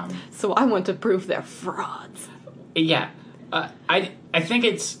 So I want to prove they're frauds. Yeah. I think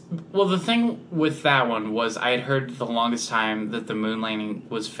it's... Well, the thing with that one was I had heard the longest time that the moon landing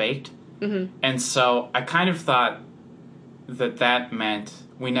was faked. Mm-hmm. And so I kind of thought that meant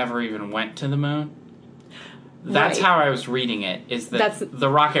we never even went to the moon. That's right. how I was reading it, is that the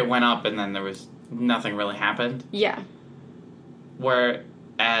rocket went up and then there was nothing really happened. Yeah.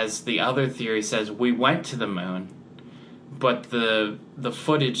 Whereas the other theory says we went to the moon, but the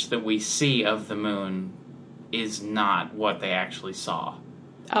footage that we see of the moon is not what they actually saw.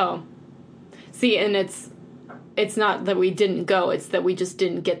 Oh. See, and it's not that we didn't go, it's that we just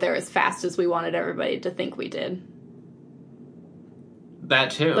didn't get there as fast as we wanted everybody to think we did. That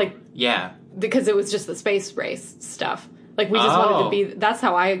too. Like, yeah. Because it was just the space race stuff. Like, we just wanted to be... That's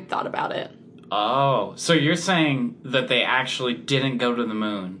how I thought about it. Oh. So you're saying that they actually didn't go to the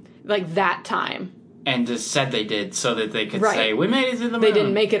moon. Like, that time. And just said they did so that they could say, we made it to the moon. They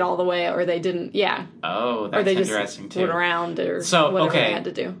didn't make it all the way, or they didn't... Yeah. Oh, that's interesting, too. Or they just went around, or whatever they had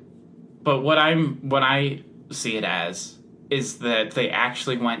to do. But what I see it as is that they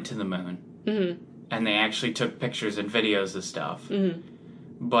actually went to the moon. Mm-hmm. And they actually took pictures and videos of stuff. Mm-hmm.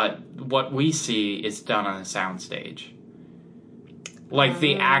 But what we see is done on a soundstage. Like,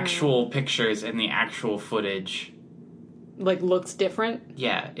 the actual pictures and the actual footage... Like, looks different?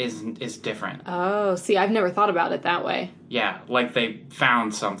 Yeah, is different. Oh, see, I've never thought about it that way. Yeah, like they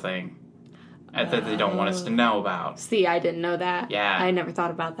found something that they don't want us to know about. See, I didn't know that. Yeah. I never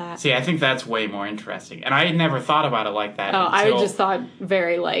thought about that. See, I think that's way more interesting. And I had never thought about it like that. I just thought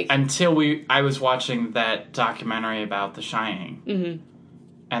very, like... Until I was watching that documentary about The Shining. Mm-hmm.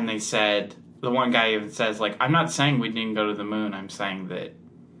 And they said... The one guy even says, like, I'm not saying we didn't go to the moon. I'm saying that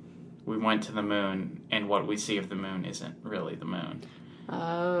we went to the moon, and what we see of the moon isn't really the moon.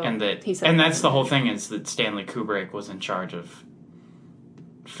 Oh. And that's the whole thing, is that Stanley Kubrick was in charge of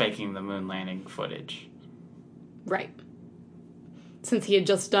faking the moon landing footage. Right. Since he had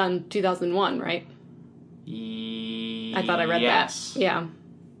just done 2001, right? I thought I read that. Yeah.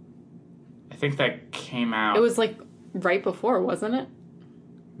 I think that came out... It was, like, right before, wasn't it?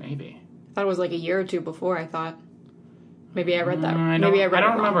 Maybe. I thought it was like a year or two before, I thought. Maybe I read that. I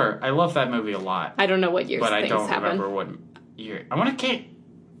don't remember. I love that movie a lot. I don't know what years things happened. But I don't remember what year. I want to get...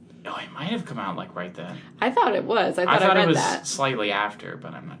 Oh, it might have come out, like, right then. I thought it was. I thought I read it was that. Slightly after,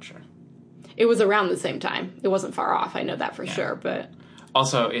 but I'm not sure. It was around the same time. It wasn't far off. I know that for sure, but...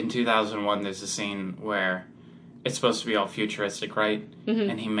 Also, in 2001, there's a scene where it's supposed to be all futuristic, right? Mm-hmm.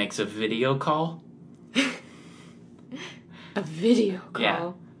 And he makes a video call. A video call?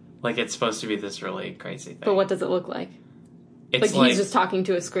 Yeah. Like, it's supposed to be this really crazy thing. But what does it look like? It's like he's just talking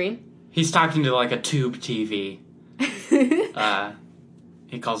to a screen? He's talking to, like, a tube TV.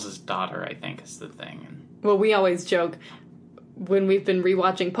 He calls his daughter, I think, is the thing. Well, we always joke, when we've been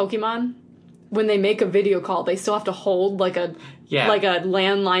rewatching Pokemon, when they make a video call, they still have to hold like a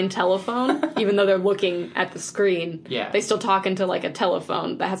landline telephone, even though they're looking at the screen. Yeah. They still talk into like a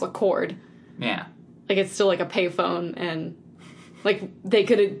telephone that has a cord. Yeah. Like it's still like a payphone, and like they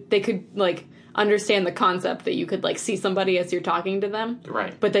could like understand the concept that you could like see somebody as you're talking to them.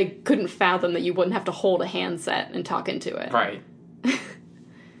 Right. But they couldn't fathom that you wouldn't have to hold a handset and talk into it. Right.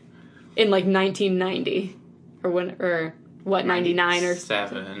 In like 1990 or what, 99 or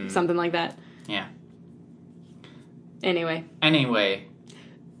 7. something like that. Yeah. Anyway.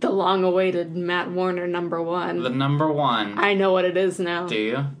 The long-awaited Matt Warner #1. The #1. I know what it is now. Do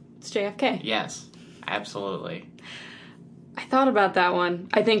you? It's JFK. Yes. Absolutely. I thought about that one.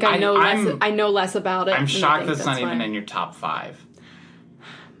 I think I know less about it. I'm shocked that's not even in your top 5.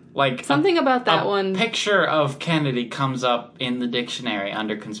 Like something about that one. Picture of Kennedy comes up in the dictionary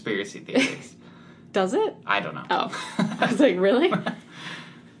under conspiracy theories. Does it? I don't know. Oh. I was like, really?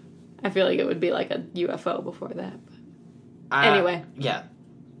 I feel like it would be like a UFO before that. But anyway. Yeah.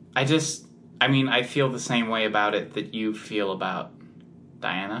 I feel the same way about it that you feel about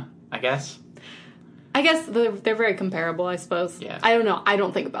Diana, I guess. I guess they're very comparable, I suppose. Yeah. I don't know. I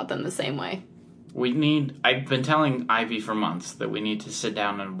don't think about them the same way. I've been telling Ivy for months that we need to sit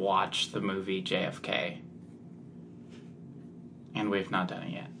down and watch the movie JFK. And we've not done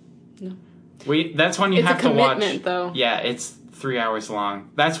it yet. No. That's when you have to watch. It's a commitment, though. Yeah, it's 3 hours long.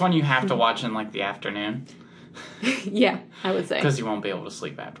 That's when you have to watch in like the afternoon. Yeah, I would say. Because you won't be able to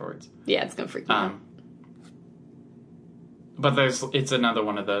sleep afterwards. Yeah, it's gonna freak you out. But it's another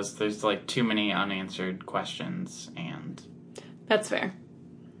one of those. There's like too many unanswered questions and That's fair.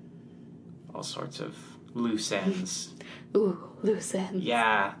 all sorts of loose ends. Ooh, loose ends.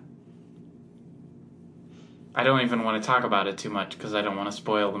 Yeah. I don't even want to talk about it too much because I don't want to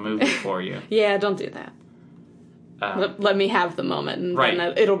spoil the movie for you. Yeah, don't do that. Let me have the moment, and then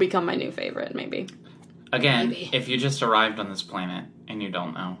it'll become my new favorite, maybe. Again, Maybe. if you just arrived on this planet and you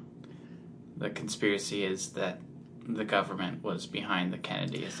don't know, the conspiracy is that the government was behind the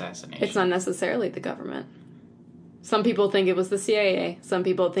Kennedy assassination. It's not necessarily the government. Some people think it was the CIA, some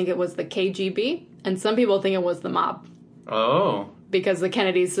people think it was the KGB, and some people think it was the mob. Oh. Because the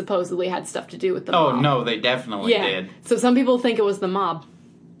Kennedys supposedly had stuff to do with the mob. Oh, no, they definitely did. So some people think it was the mob.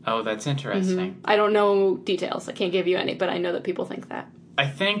 Oh, that's interesting. I don't know details. I can't give you any, but I know that people think that. I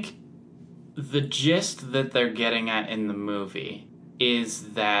think the gist that they're getting at in the movie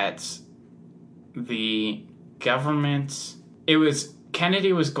is that the government...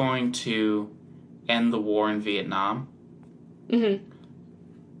 Kennedy was going to end the war in Vietnam. Mm-hmm.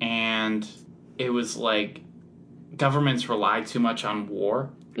 And it was like governments rely too much on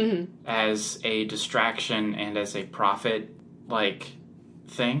war as a distraction and as a profit,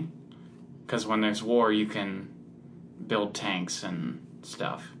 thing. Because when there's war, you can build tanks and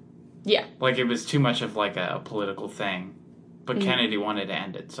stuff. Yeah. It was too much of, a political thing. But Kennedy wanted to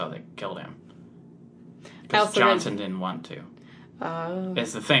end it, so they killed him. Because Johnson didn't want to.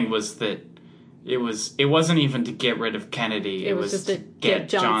 As the thing was that it wasn't even to get rid of Kennedy. It was just to get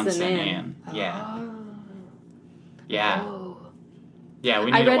Johnson in. Yeah. Oh. Yeah. Oh. Yeah, we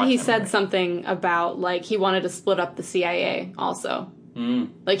need to I read watch he that said movie. something about, he wanted to split up the CIA also.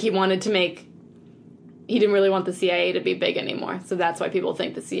 He wanted to make... He didn't really want the CIA to be big anymore, so that's why people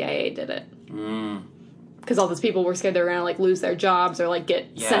think the CIA did it. Because all those people were scared they were going to, lose their jobs or,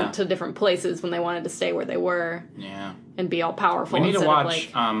 get sent to different places when they wanted to stay where they were. Yeah. And be all powerful. We need to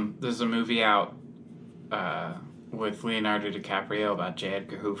watch, there's a movie out with Leonardo DiCaprio about J.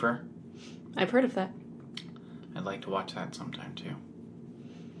 Edgar Hoover. I've heard of that. I'd like to watch that sometime, too.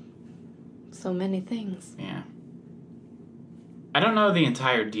 So many things. Yeah. I don't know the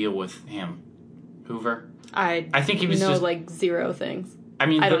entire deal with him, Hoover. I think he was know, just... zero things. I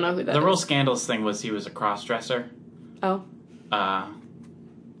mean, I don't know who that the is. real scandalous thing was he was a cross-dresser. Oh.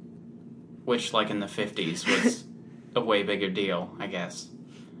 Which, in the 50s was a way bigger deal, I guess.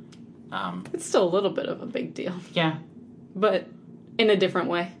 It's still a little bit of a big deal. Yeah. But in a different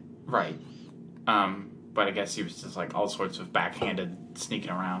way. Right. But I guess he was just, all sorts of backhanded,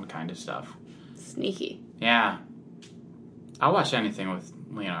 sneaking around kind of stuff. Sneaky. Yeah. I'll watch anything with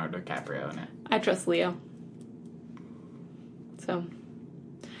Leonardo DiCaprio in it. I trust Leo. So...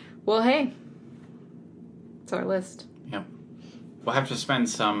 Well, hey. It's our list. Yep. We'll have to spend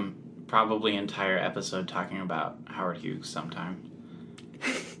some, probably entire episode talking about Howard Hughes sometime.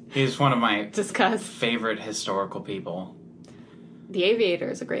 He's one of my favorite historical people. The Aviator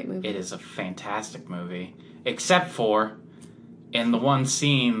is a great movie. It is a fantastic movie. Except for, in the one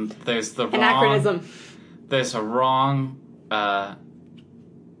scene, there's the anachronism. There's a wrong...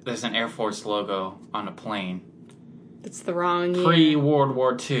 there's an Air Force logo on a plane. It's the wrong year. Pre-World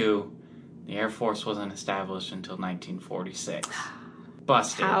War II, The Air Force wasn't established until 1946.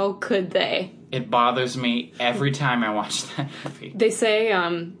 Busted. How could they? It bothers me every time I watch that movie. They say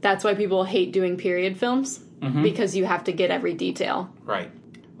that's why people hate doing period films, because you have to get every detail. Right.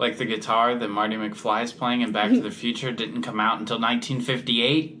 Like the guitar that Marty McFly's playing in Back to the Future didn't come out until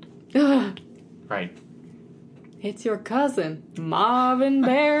 1958. Right. It's your cousin, Marvin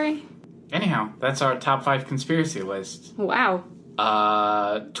Berry. Anyhow, that's our top 5 conspiracy list. Wow.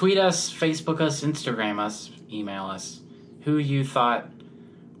 Tweet us, Facebook us, Instagram us, email us. Who you thought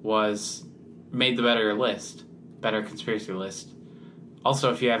made the better conspiracy list.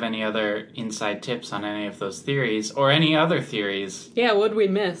 Also, if you have any other inside tips on any of those theories, or any other theories. Yeah, what'd we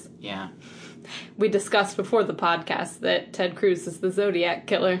miss? Yeah. We discussed before the podcast that Ted Cruz is the Zodiac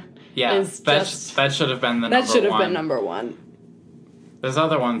Killer. Yeah, that should have been the number one. That should have been number one. There's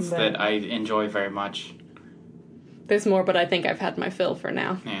other ones that I enjoy very much. There's more, but I think I've had my fill for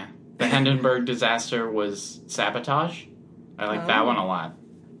now. Yeah. The Hindenburg disaster was sabotage. I like that one a lot.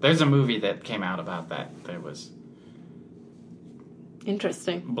 There's a movie that came out about that. That was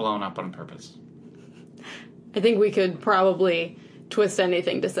interesting. Blown up on purpose. I think we could probably twist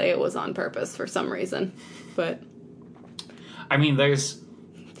anything to say it was on purpose for some reason. But I mean, there's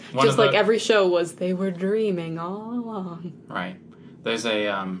just like every show was, they were dreaming all along. Right. There's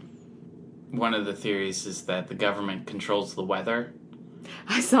a one of the theories is that the government controls the weather.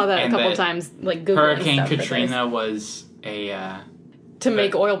 I saw that a couple times, like Google. Hurricane Katrina was to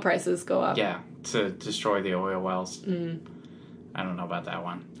make oil prices go up. Yeah, to destroy the oil wells. I don't know about that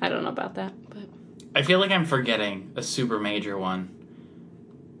one. I don't know about that, but I feel like I'm forgetting a super major one.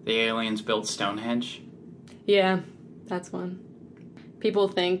 The aliens built Stonehenge. Yeah, that's one. People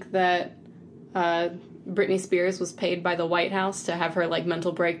think that Britney Spears was paid by the White House to have her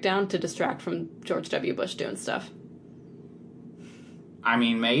mental breakdown to distract from George W. Bush doing stuff. I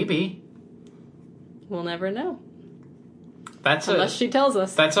mean, maybe. We'll never know. Unless she tells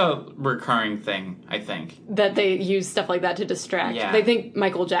us. That's a recurring thing, I think. That they use stuff like that to distract. Yeah. They think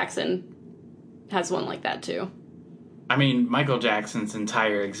Michael Jackson has one like that, too. I mean, Michael Jackson's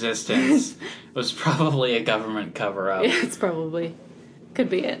entire existence was probably a government cover-up. Yeah, it's probably. Could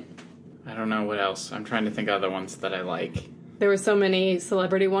be it. I don't know what else. I'm trying to think of other ones that I like. There were so many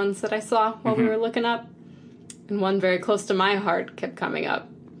celebrity ones that I saw while we were looking up. And one very close to my heart kept coming up.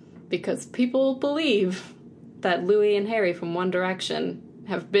 Because people believe that Louis and Harry from One Direction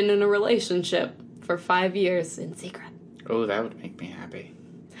have been in a relationship for 5 years in secret. Oh, that would make me happy.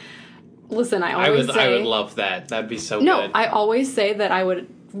 Listen, I would love that. That'd be so good. No, I always say that I would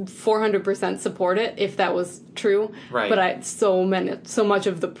 400% support it if that was true. Right. But so much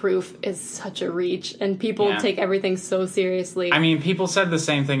of the proof is such a reach, and people take everything so seriously. I mean, people said the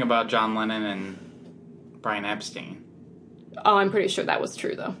same thing about John Lennon and Brian Epstein. Oh, I'm pretty sure that was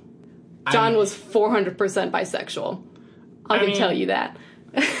true, though. John was 400% bisexual. I can tell you that.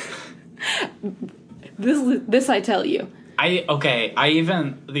 This I tell you.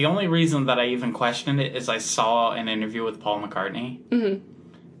 The only reason that I even questioned it is I saw an interview with Paul McCartney. Mm-hmm.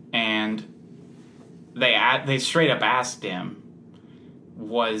 And they straight up asked him,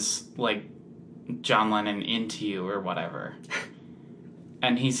 was, John Lennon into you or whatever?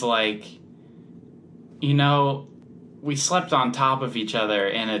 And he's like, we slept on top of each other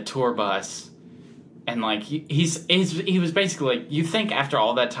in a tour bus, and he was basically like, you think after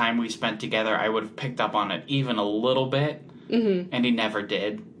all that time we spent together I would have picked up on it even a little bit, and he never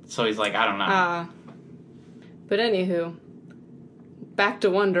did. So he's like, I don't know. But anywho, back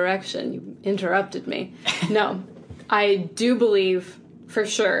to One Direction. You interrupted me. No, I do believe for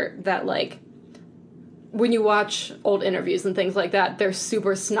sure that when you watch old interviews and things like that, they're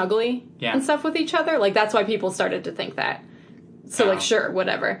super snuggly and stuff with each other. That's why people started to think that. So, sure,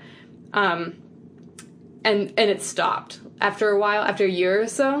 whatever. And it stopped. After a while, after a year or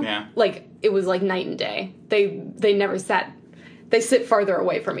so, it was night and day. They never sat... They sit farther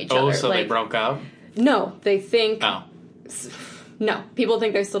away from each other. Oh, so they broke up? No, they think... Oh. No, people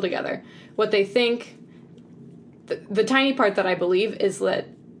think they're still together. What they think... The tiny part that I believe is that,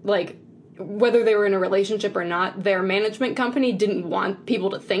 whether they were in a relationship or not, their management company didn't want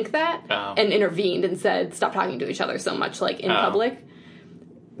people to think that and intervened and said, stop talking to each other so much, in public.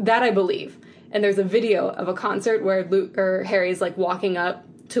 That I believe. And there's a video of a concert where Harry's, walking up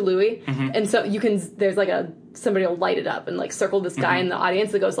to Louis. Mm-hmm. And so there's, somebody will light it up and, circle this guy in the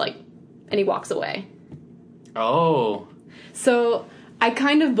audience that goes, and he walks away. Oh. So I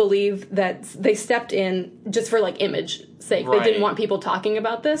kind of believe that they stepped in just for, image sake. Right. They didn't want people talking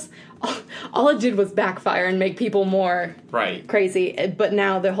about this. All it did was backfire and make people more crazy. But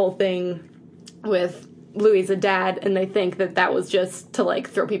now the whole thing with Louis a dad, and they think that was just to, like,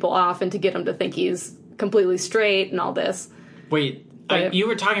 throw people off and to get him to think he's completely straight and all this. Wait, you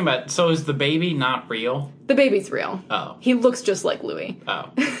were talking about, so is the baby not real? The baby's real. Oh. He looks just like Louis.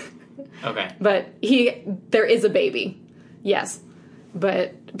 Oh. Okay. But there is a baby. Yes.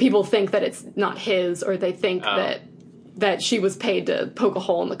 But people think that it's not his, or they think that she was paid to poke a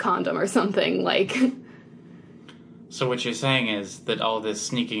hole in the condom or something, like. So what you're saying is that all this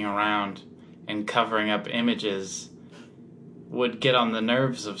sneaking around and covering up images would get on the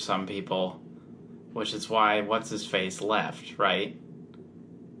nerves of some people, which is why What's-His-Face left, right?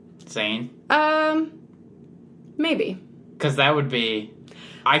 Zane? Maybe. Because that would be...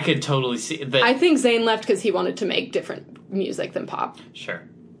 I could totally see... that. I think Zane left because he wanted to make different music than pop. Sure.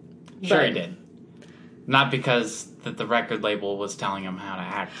 Sure he did. Not because that the record label was telling him how to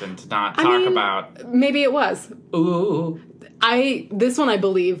act and to not talk about... Maybe it was. Ooh. This one I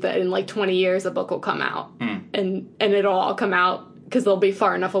believe that in like 20 years a book will come out. And it'll all come out because they'll be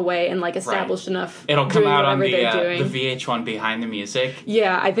far enough away and like established enough. It'll come out on the VH1 Behind the Music.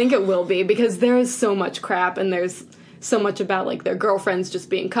 Yeah, I think it will be because there is so much crap and there's so much about like their girlfriends just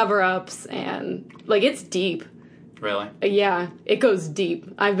being cover-ups and like it's deep. Really? Yeah, it goes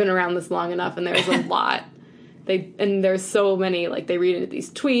deep. I've been around this long enough and there's a lot. And there's so many, like they read into these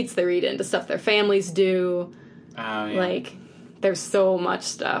tweets, they read into stuff their families do. Oh, yeah. Like, there's so much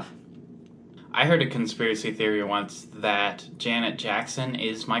stuff. I heard a conspiracy theory once that Janet Jackson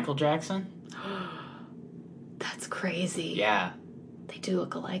is Michael Jackson. That's crazy. Yeah. They do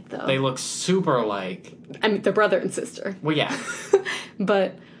look alike, though. They look super alike. I mean, they're brother and sister. Well, yeah.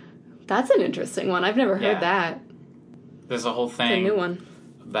 But that's an interesting one. I've never heard that. There's a whole thing. It's a new one.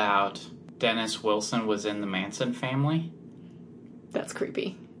 About Dennis Wilson was in the Manson family. That's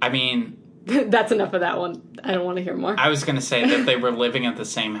creepy. I mean... That's enough of that one. I don't want to hear more. I was going to say that they were living at the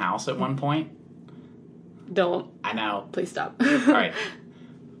same house at one point. Don't. I know. Please stop. All right.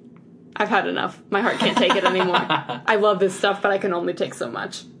 I've had enough. My heart can't take it anymore. I love this stuff, but I can only take so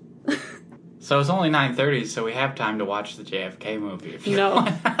much. So it's only 9:30, so we have time to watch the JFK movie. If you want.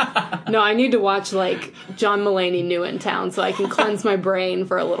 No, I need to watch, like, John Mulaney New in Town so I can cleanse my brain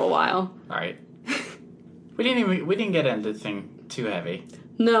for a little while. All right. We didn't get into anything too heavy.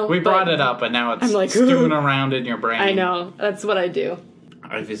 No. We brought it up, but now it's I'm like, stewing around in your brain. I know. That's what I do.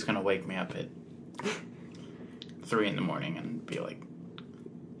 Ivy's going to wake me up at 3 in the morning and be like...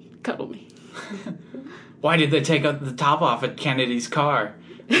 Cuddle me. Why did they take the top off at Kennedy's car?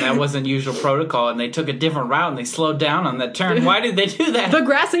 That wasn't usual protocol, and they took a different route, and they slowed down on that turn. Why did they do that? The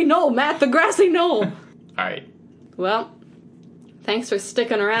grassy knoll, Matt, the grassy knoll. All right. Well, thanks for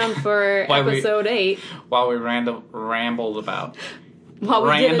sticking around for episode 8. While we rambled about... While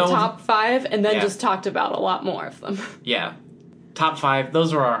we did a top 5, and then just talked about a lot more of them. Yeah. Top 5,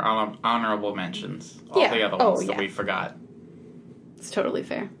 those are our honorable mentions. All the other ones that we forgot. It's totally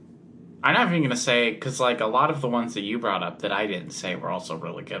fair. I'm not even going to say, because like a lot of the ones that you brought up that I didn't say were also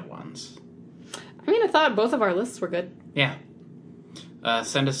really good ones. I mean, I thought both of our lists were good. Yeah.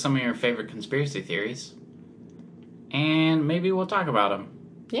 Send us some of your favorite conspiracy theories. And maybe we'll talk about them.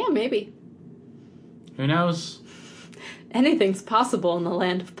 Yeah, maybe. Who knows? Anything's possible in the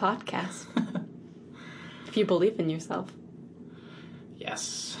land of podcasts. If you believe in yourself.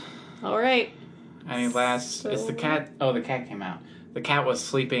 Yes. All right. Any last... Is the cat... Oh, the cat came out. The cat was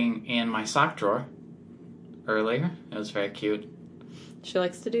sleeping in my sock drawer earlier. It was very cute. She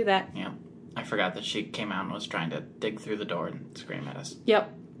likes to do that. Yeah. I forgot that she came out and was trying to dig through the door and scream at us. Yep.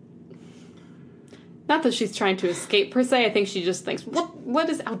 Not that she's trying to escape, per se. I think she just thinks, what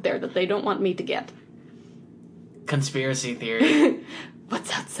is out there that they don't want me to get? Conspiracy theory.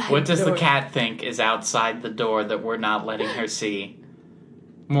 What's outside What the does door? the cat think is outside the door that we're not letting her see?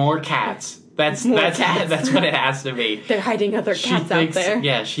 More cats. That's what it has to be. They're hiding other cats out there.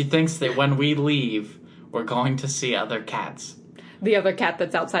 Yeah, she thinks that when we leave, we're going to see other cats. The other cat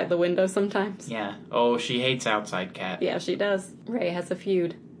that's outside the window sometimes. Yeah. Oh, she hates outside cat. Yeah, she does. Ray has a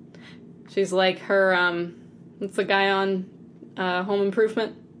feud. She's like her, what's the guy on Home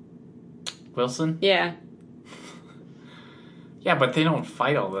Improvement? Wilson? Yeah. Yeah, but they don't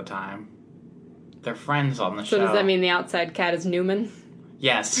fight all the time. They're friends on the show. So does that mean the outside cat is Newman?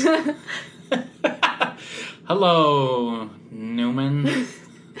 Yes. Hello, Newman.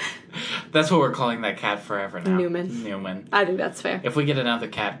 That's what we're calling that cat forever now. Newman. I think that's fair. If we get another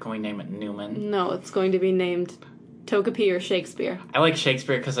cat, can we name it Newman? No, it's going to be named Togepi or Shakespeare. I like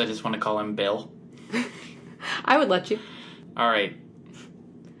Shakespeare because I just want to call him Bill. I would let you. All right.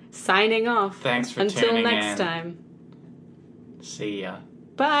 Signing off. Thanks for tuning in. Until next time. See ya.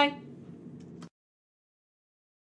 Bye.